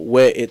now,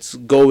 where it's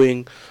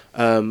going,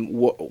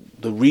 what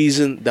the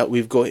reason that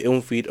we've got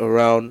Ilmfeed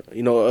around.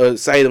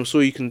 Saeed, I'm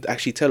sure you can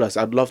actually tell us.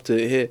 I'd love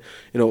to hear,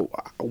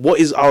 what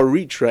is our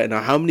reach right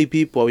now? How many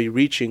people are we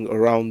reaching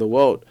around the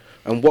world?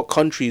 And what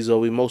countries are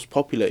we most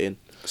popular in?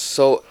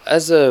 So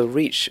as a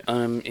reach,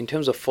 in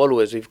terms of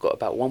followers, we've got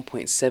about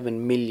 1.7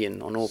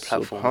 million on all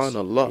platforms.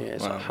 Subhanallah. Yeah,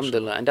 so Wow,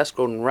 alhamdulillah, and that's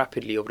grown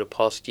rapidly over the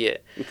past year.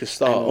 We could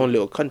start our own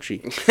little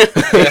country.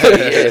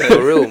 Yeah,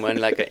 for real, man.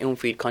 Like an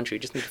ill-feed country, we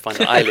just need to find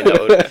an island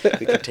that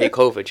we can take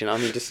over. Do you know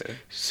what I mean? Just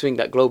swing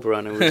that globe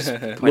around and we'll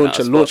just point out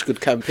a Launch spot.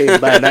 good campaign,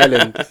 buy an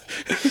island.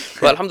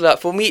 But alhamdulillah,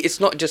 for me, it's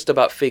not just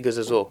about figures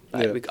as well.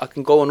 Like, I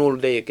can go on all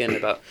day again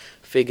about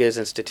figures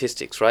and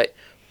statistics, right?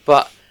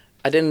 But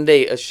at the end of the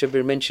day, as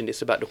Shabir mentioned,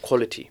 it's about the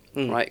quality,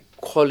 right?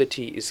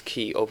 Quality is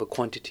key over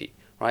quantity,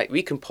 right?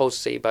 We can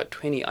post, say, about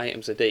 20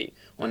 items a day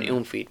on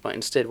Ilmfeed, but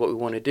instead what we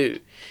want to do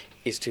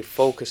is to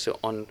focus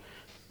on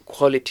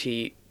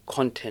quality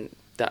content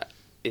that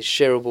is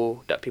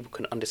shareable, that people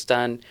can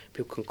understand,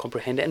 people can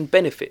comprehend it and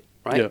benefit,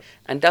 right? Yeah.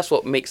 And that's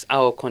what makes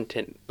our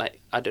content like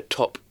at the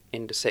top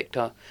in the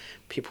sector.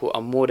 People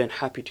are more than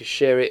happy to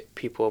share it.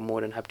 People are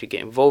more than happy to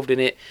get involved in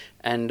it.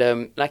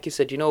 And like you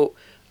said, you know,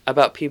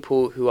 about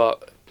people who are,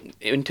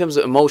 in terms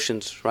of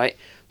emotions, right?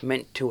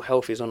 Mental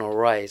health is on a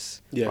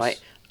rise, Yes. right?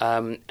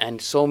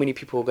 And so many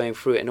people are going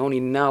through it, and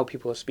only now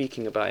people are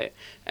speaking about it.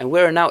 And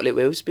we're an outlet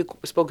where we've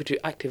spoken to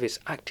activists,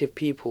 active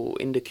people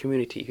in the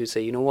community who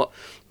say, you know what,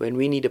 when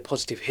we need a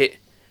positive hit,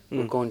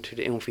 we're going to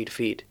the Ilmfeed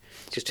feed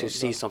just to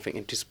see something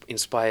and to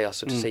inspire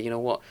us, or to say, you know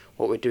what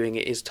we're doing,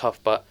 it is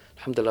tough, but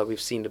alhamdulillah, we've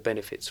seen the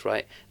benefits,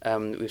 right?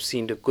 We've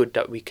seen the good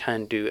that we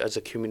can do as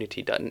a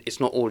community, that it's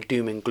not all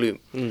doom and gloom.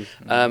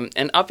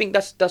 And I think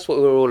that's what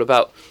we're all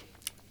about.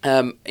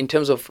 In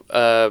terms of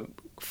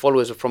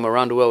followers from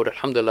around the world,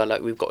 alhamdulillah,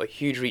 like we've got a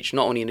huge reach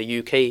not only in the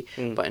UK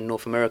but in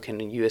North America, in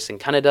the US and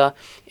Canada,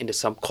 in the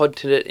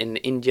subcontinent, in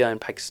India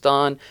and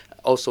Pakistan,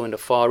 also in the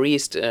Far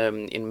East,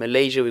 in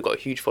Malaysia we've got a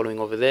huge following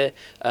over there,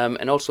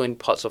 and also in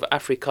parts of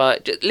Africa,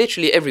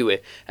 literally everywhere.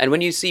 And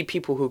when you see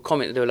people who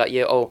comment, they're like,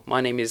 yeah, oh, my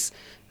name is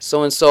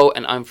so and so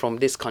and I'm from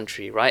this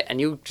country, right? And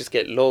you just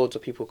get loads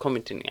of people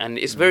commenting, and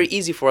it's very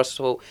easy for us.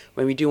 So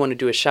when we do want to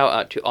do a shout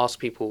out to ask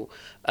people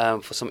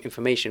for some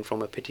information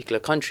from a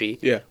particular country,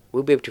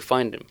 we'll be able to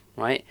find them,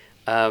 right?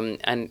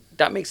 And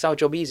that makes our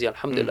job easy,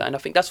 alhamdulillah. And I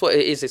think that's what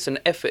it is. It's an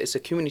effort. It's a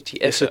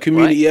community effort. It's a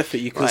community right? effort.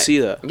 You can see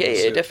that.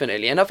 Yeah,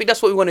 definitely. And I think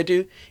that's what we want to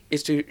do,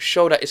 is to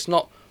show that it's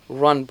not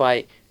run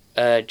by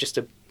just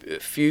a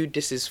few.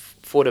 This is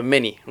for the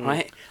many,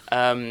 right?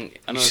 I know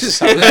I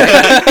should have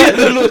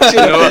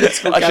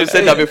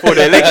said that before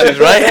the elections,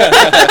 right?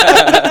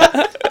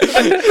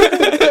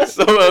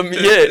 So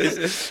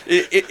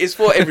it's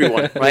for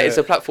everyone, right? It's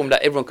a platform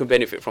that everyone can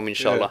benefit from,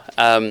 inshallah.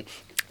 And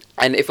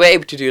if we're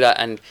able to do that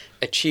and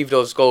achieve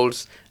those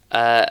goals,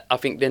 I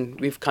think then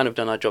we've kind of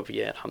done our job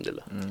here,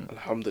 alhamdulillah.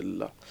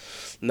 Alhamdulillah.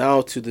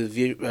 Now to the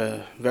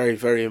very,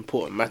 very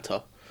important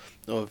matter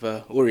of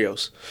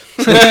Oreos.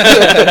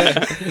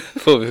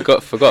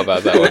 Forgot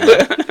about that one.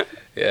 Right?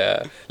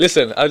 Yeah.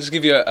 Listen, I'll just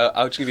give you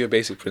a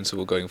basic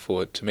principle going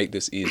forward to make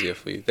this easier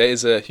for you. There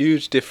is a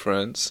huge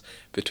difference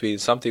between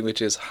something which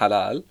is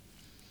halal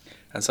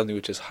and something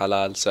which is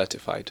halal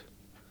certified.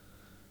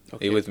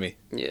 Okay. Are you with me?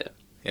 Yeah.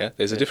 Yeah.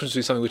 There's a difference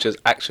between something which is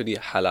actually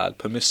halal,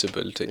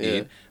 permissible to eat,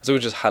 and something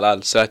which is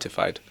halal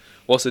certified.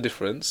 What's the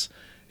difference?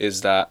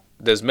 Is that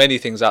there's many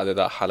things out there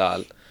that are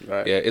halal.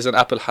 Right. Yeah. Is an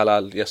apple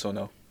halal? Yes or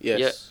no? Yes.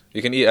 Yeah.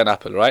 You can eat an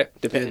apple, right?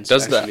 Depends.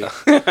 Does actually.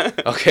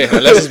 that? Okay,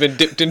 unless it's been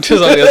dipped into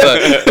something else.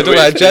 We're talking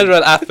about a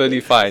general apple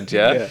you find,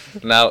 yeah?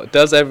 Now,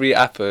 does every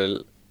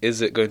apple,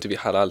 is it going to be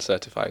halal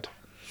certified?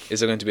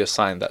 Is there going to be a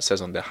sign that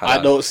says on there halal? I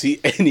don't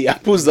see any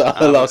apples that are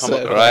halal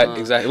certified. Right,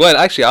 exactly. Well,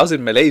 actually, I was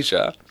in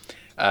Malaysia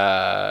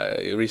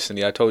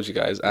recently, I told you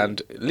guys,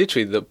 and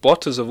literally the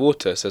bottles of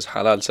water says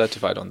halal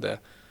certified on there.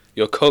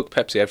 Your Coke,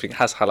 Pepsi, everything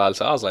has halal.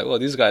 So I was like, well,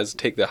 these guys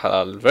take their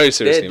halal very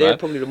seriously, They're man.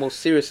 probably the most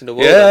serious in the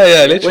world.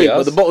 Yeah, literally. Wait,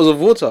 but the bottles of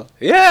water.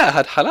 Yeah, it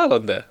had halal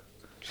on there.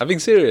 I'm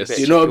being serious.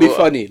 You know what would be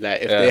Water. funny?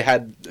 Like if they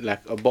had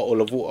like a bottle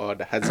of water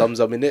that had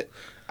Zamzam in it,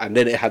 and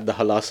then it had the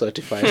halal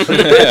certified.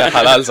 Yeah,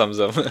 halal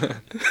zamzam.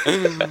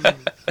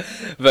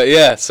 But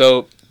yeah,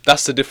 so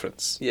that's the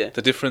difference. Yeah.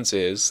 The difference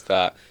is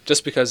that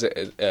just because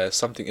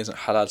something isn't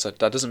halal, so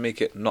that doesn't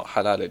make it not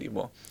halal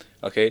anymore.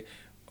 Okay.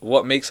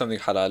 What makes something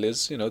halal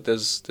is, you know,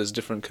 there's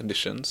different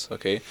conditions,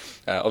 okay?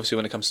 Obviously,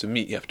 when it comes to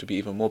meat, you have to be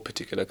even more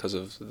particular because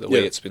of the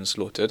way it's been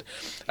slaughtered.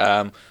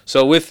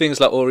 So with things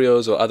like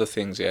Oreos or other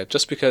things, yeah,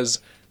 just because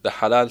the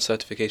halal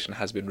certification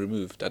has been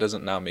removed, that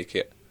doesn't now make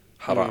it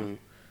haram.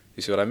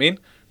 You see what I mean?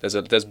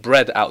 There's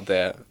bread out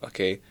there,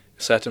 okay?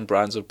 Certain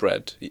brands of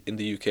bread in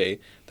the UK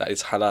that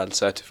is halal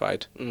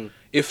certified.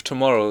 If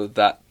tomorrow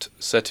that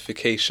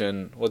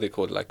certification, what they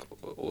call it, like...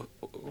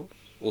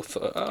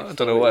 I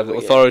don't know what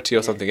authority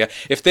or something. Yeah,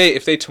 if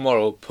they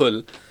tomorrow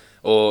pull,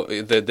 or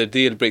the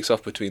deal breaks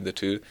off between the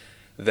two,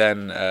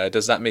 then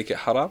does that make it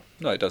haram?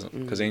 No, it doesn't,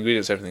 because the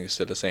ingredients, everything is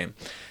still the same.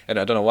 And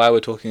I don't know why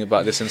we're talking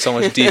about this in so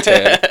much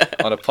detail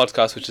on a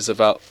podcast which is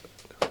about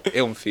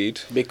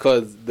Ilmfeed.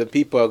 Because the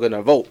people are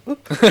gonna vote. All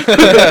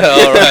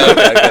right,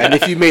 okay. And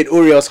if you made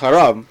Oreos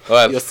haram,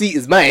 Well, your seat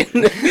is mine.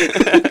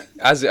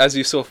 as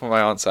you saw from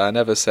my answer, I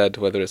never said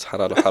whether it's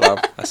halal or haram.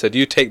 I said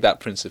you take that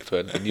principle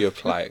and you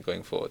apply it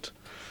going forward.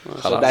 So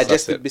Halas,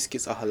 digestive that's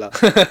biscuits are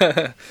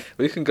halal.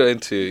 We can go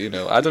into,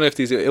 I don't know if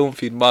these Ilm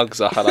Feed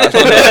mugs are halal. I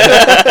don't know.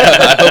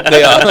 I hope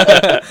they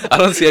are. I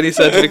don't see any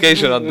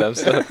certification on them.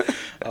 So.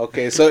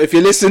 Okay, so if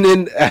you're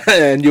listening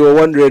and you were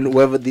wondering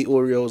whether the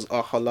Oreos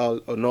are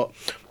halal or not,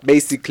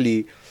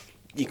 basically,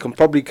 you can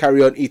probably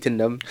carry on eating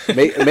them.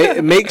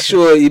 Make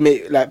sure you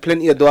make like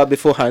plenty of dua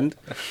beforehand,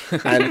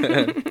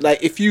 and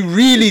like if you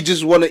really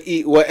just want to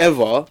eat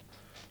whatever,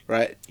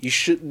 right? You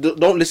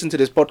don't listen to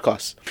this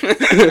podcast.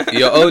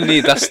 Your only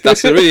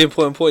that's a really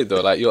important point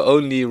though. Like your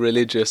only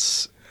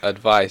religious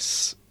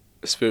advice,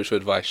 spiritual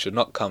advice, should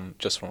not come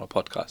just from a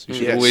podcast. You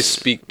should always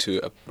speak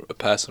to a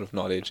person of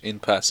knowledge in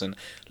person,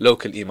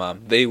 local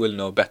imam. They will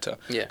know better.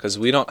 Because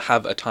we don't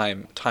have a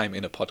time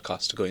in a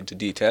podcast to go into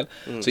detail.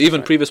 So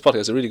even previous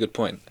podcasts, a really good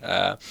point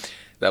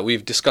that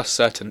we've discussed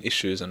certain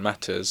issues and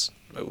matters.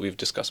 We've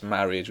discussed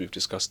marriage, we've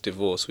discussed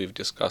divorce, we've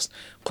discussed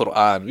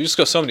Quran, we've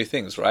discussed so many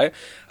things, right?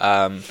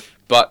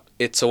 But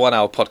it's a 1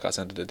 hour podcast at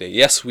the end of the day.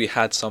 Yes, we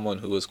had someone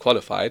who was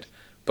qualified,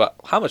 but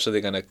how much are they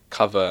going to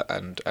cover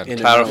and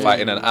clarify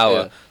in an hour?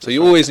 Yeah, so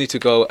you always need to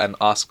go and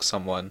ask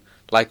someone,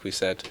 like we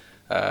said,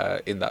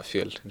 in that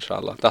field,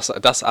 inshallah.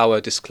 That's our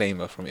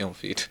disclaimer from Ilm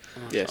Feed.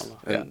 Yes,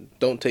 and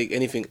don't take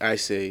anything I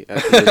say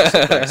as religious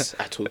advice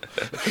at all.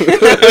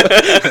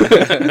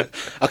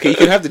 Okay, you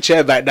can have the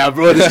chair back now,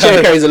 bro. This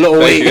chair carries a lot of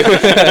weight,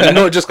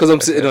 not just because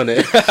I'm sitting on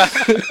it.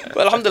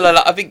 Well,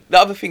 alhamdulillah, I think the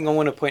other thing I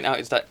want to point out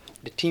is that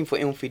the team for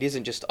Ilm Feed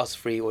isn't just us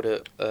three or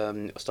the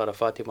Ustada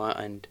Fatima,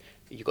 and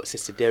you've got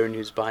Sister Darren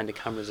who's behind the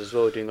cameras as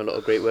well, doing a lot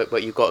of great work,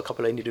 but you've got a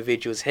couple of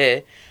individuals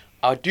here.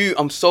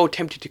 I'm so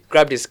tempted to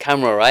grab this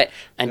camera, right,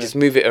 and just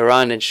move it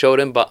around and show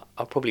them, but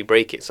I'll probably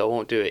break it, so I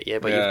won't do it.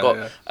 But you've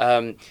got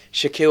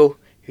Shakil,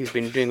 who's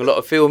been doing a lot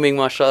of filming,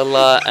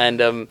 mashallah, and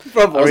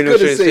Bro, I was going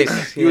to say,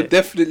 you would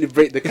definitely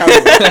break the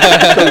camera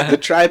because the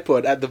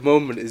tripod at the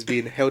moment is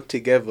being held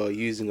together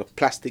using a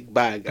plastic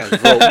bag and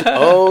rope.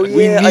 Oh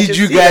yeah, we need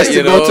you guys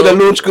to go to the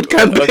Launch Good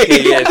campaign.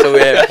 Okay,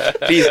 so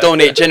please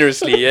donate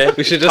generously. Yeah,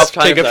 we should just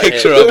take a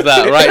picture of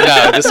that right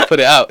now, just put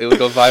it out. It will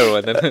go viral,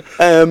 and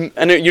then.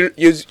 And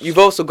you've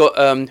also got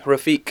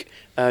Rafiq,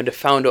 the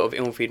founder of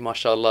Ilm Feed,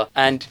 mashallah,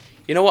 and.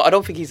 You know what? I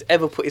don't think he's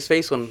ever put his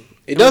face on.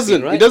 He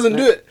doesn't. Right? He doesn't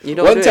do it.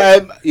 One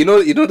time, you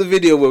know the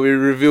video where we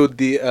revealed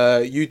the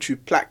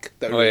YouTube plaque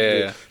that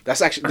yeah.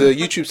 That's actually the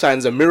YouTube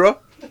sign's a mirror.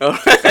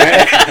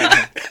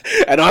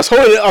 And I was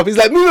holding it up. He's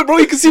like, "Move it, bro.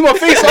 You can see my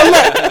face." I'm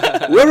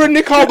like, "We're a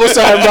niqab or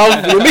something,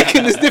 bro. You're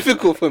making this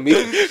difficult for me."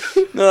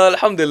 No,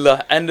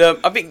 alhamdulillah. And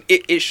I think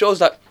it shows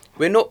that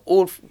we don't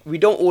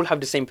all have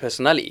the same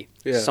personality.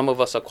 Yeah. Some of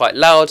us are quite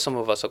loud, some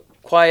of us are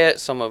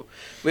quiet,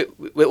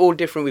 we're all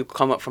different. We've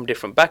come up from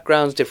different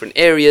backgrounds, different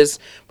areas,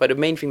 but the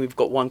main thing, we've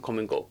got one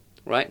common goal,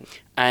 right?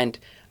 And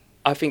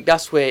I think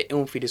that's where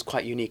Ilm Feed is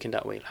quite unique in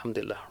that way,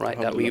 alhamdulillah, right?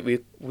 Alhamdulillah.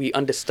 That we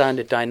understand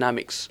the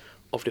dynamics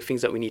of the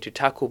things that we need to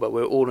tackle, but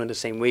we're all on the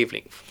same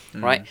wavelength,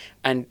 right?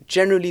 And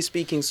generally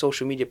speaking,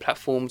 social media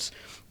platforms,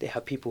 they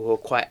have people who are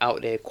quite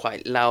out there,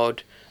 quite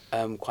loud,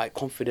 quite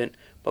confident,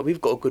 but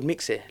we've got a good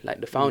mix here. Like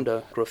the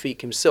founder,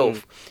 Rafiq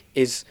himself,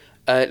 is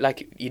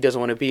like, he doesn't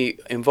want to be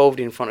involved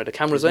in front of the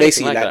cameras or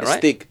anything like that, right?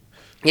 Stick.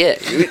 Yeah,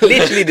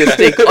 literally the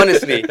stick,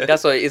 honestly.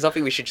 That's why I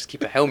think we should just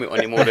keep a helmet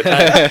on him all the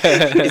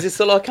time. Is it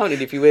still counted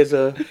if he wears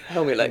a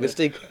helmet like the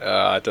stick?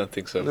 I don't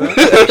think so.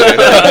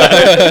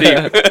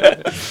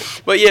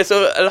 But yeah,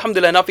 so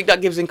alhamdulillah, and I think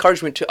that gives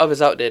encouragement to others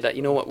out there that,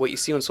 you know what you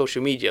see on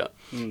social media,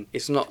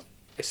 it's not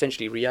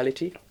essentially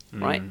reality,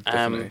 right?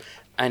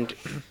 And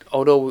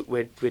although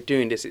we're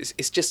doing this,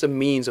 it's just a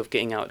means of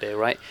getting out there,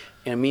 right?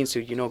 And a means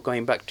of,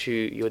 going back to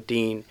your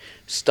deen,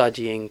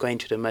 studying, going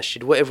to the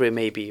masjid, whatever it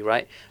may be,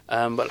 right?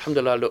 But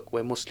alhamdulillah, look,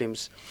 we're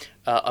Muslims.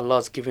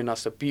 Allah's given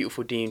us a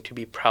beautiful deen to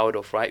be proud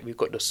of, right? We've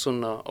got the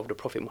sunnah of the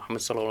Prophet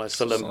Muhammad sallallahu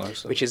alaihi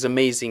wasallam, which is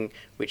amazing,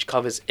 which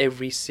covers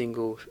every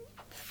single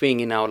thing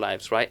in our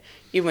lives, right?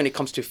 Even when it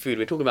comes to food,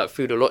 we're talking about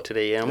food a lot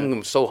today.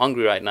 I'm so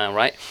hungry right now,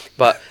 right?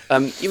 But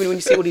even when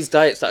you see all these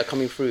diets that are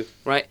coming through,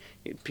 right?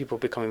 People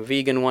becoming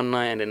vegan one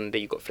night, and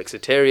then you got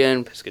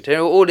flexitarian,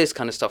 pescatarian, all this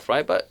kind of stuff,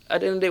 right? But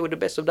at the end of the day, with the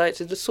best of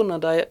diets is the sunnah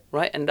diet,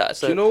 right? And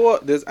that's you know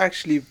what? There's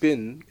actually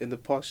been, in the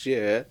past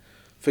year,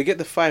 forget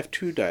the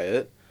 5-2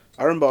 diet.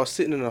 I remember I was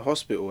sitting in a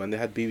hospital and they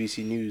had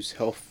BBC News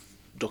health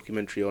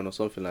documentary on or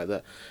something like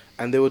that,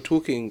 and they were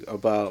talking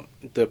about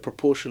the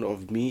proportion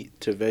of meat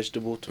to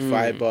vegetable to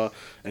fiber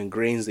and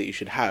grains that you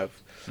should have.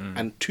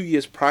 And 2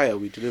 years prior,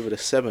 we delivered a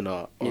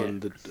seminar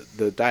on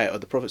the diet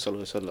of the Prophet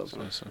sallallahu alaihi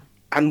wasallam.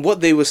 And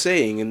what they were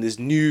saying in this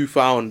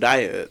newfound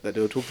diet that they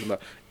were talking about,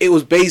 it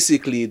was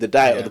basically the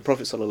diet of the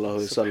Prophet sallallahu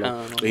alaihi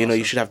wasallam.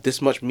 You should have this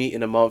much meat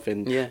in a month,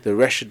 and the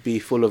rest should be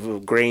full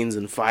of grains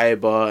and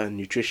fiber and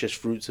nutritious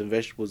fruits and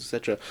vegetables,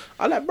 etc.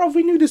 I'm like, bro,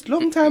 we knew this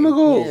long time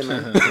ago. Yeah,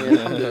 man.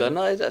 Alhamdulillah.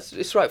 No,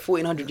 it's right.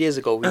 1400 years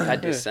ago we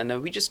had this,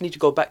 and we just need to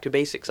go back to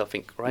basics, I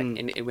think, right?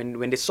 And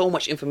when there's so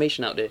much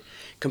information out there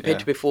compared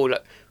to before,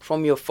 like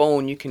from your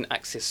phone you can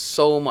access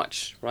so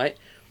much, right?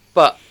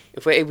 But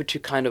if we're able to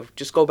kind of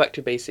just go back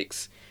to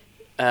basics,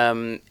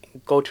 go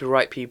to the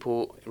right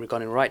people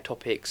regarding the right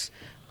topics,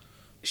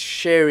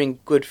 sharing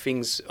good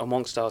things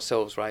amongst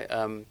ourselves, right,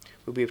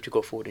 we'll be able to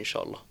go forward,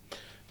 inshallah.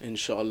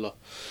 Inshallah.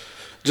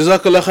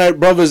 Jazakallah khair,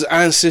 brothers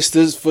and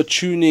sisters, for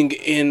tuning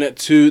in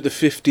to the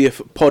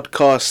 50th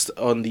podcast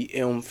on the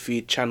Ilm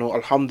Feed channel.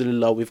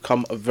 Alhamdulillah, we've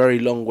come a very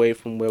long way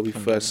from where we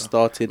first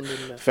started.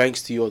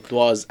 Thanks to your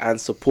du'as and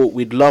support.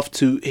 We'd love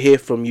to hear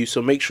from you, so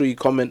make sure you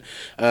comment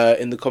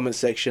in the comment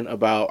section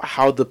about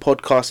how the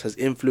podcast has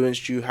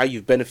influenced you, how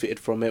you've benefited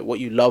from it, what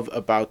you love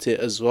about it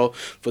as well.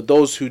 For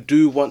those who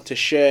do want to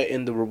share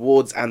in the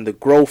rewards and the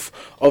growth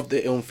of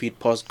the Ilm Feed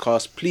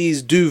podcast,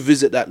 please do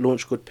visit that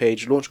LaunchGood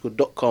page,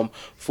 launchgood.com/Ilm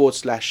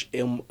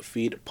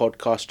Feed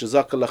podcast.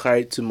 Jazakallah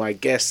khair to my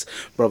guests,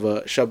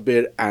 Brother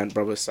Shabir and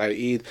Brother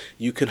Saeed.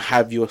 You can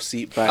have your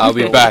seat back. I'll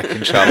be back,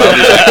 inshallah.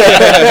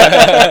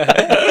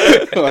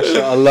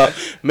 MashaAllah.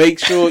 Make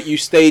sure you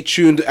stay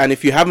tuned, and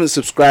if you haven't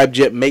subscribed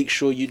yet, make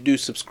sure you do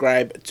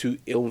subscribe to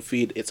Ilm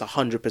Feed. It's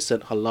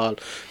 100% halal.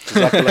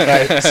 Jazakallah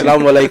khair.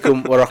 Assalamu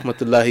alaikum wa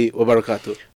rahmatullahi wa barakatuh.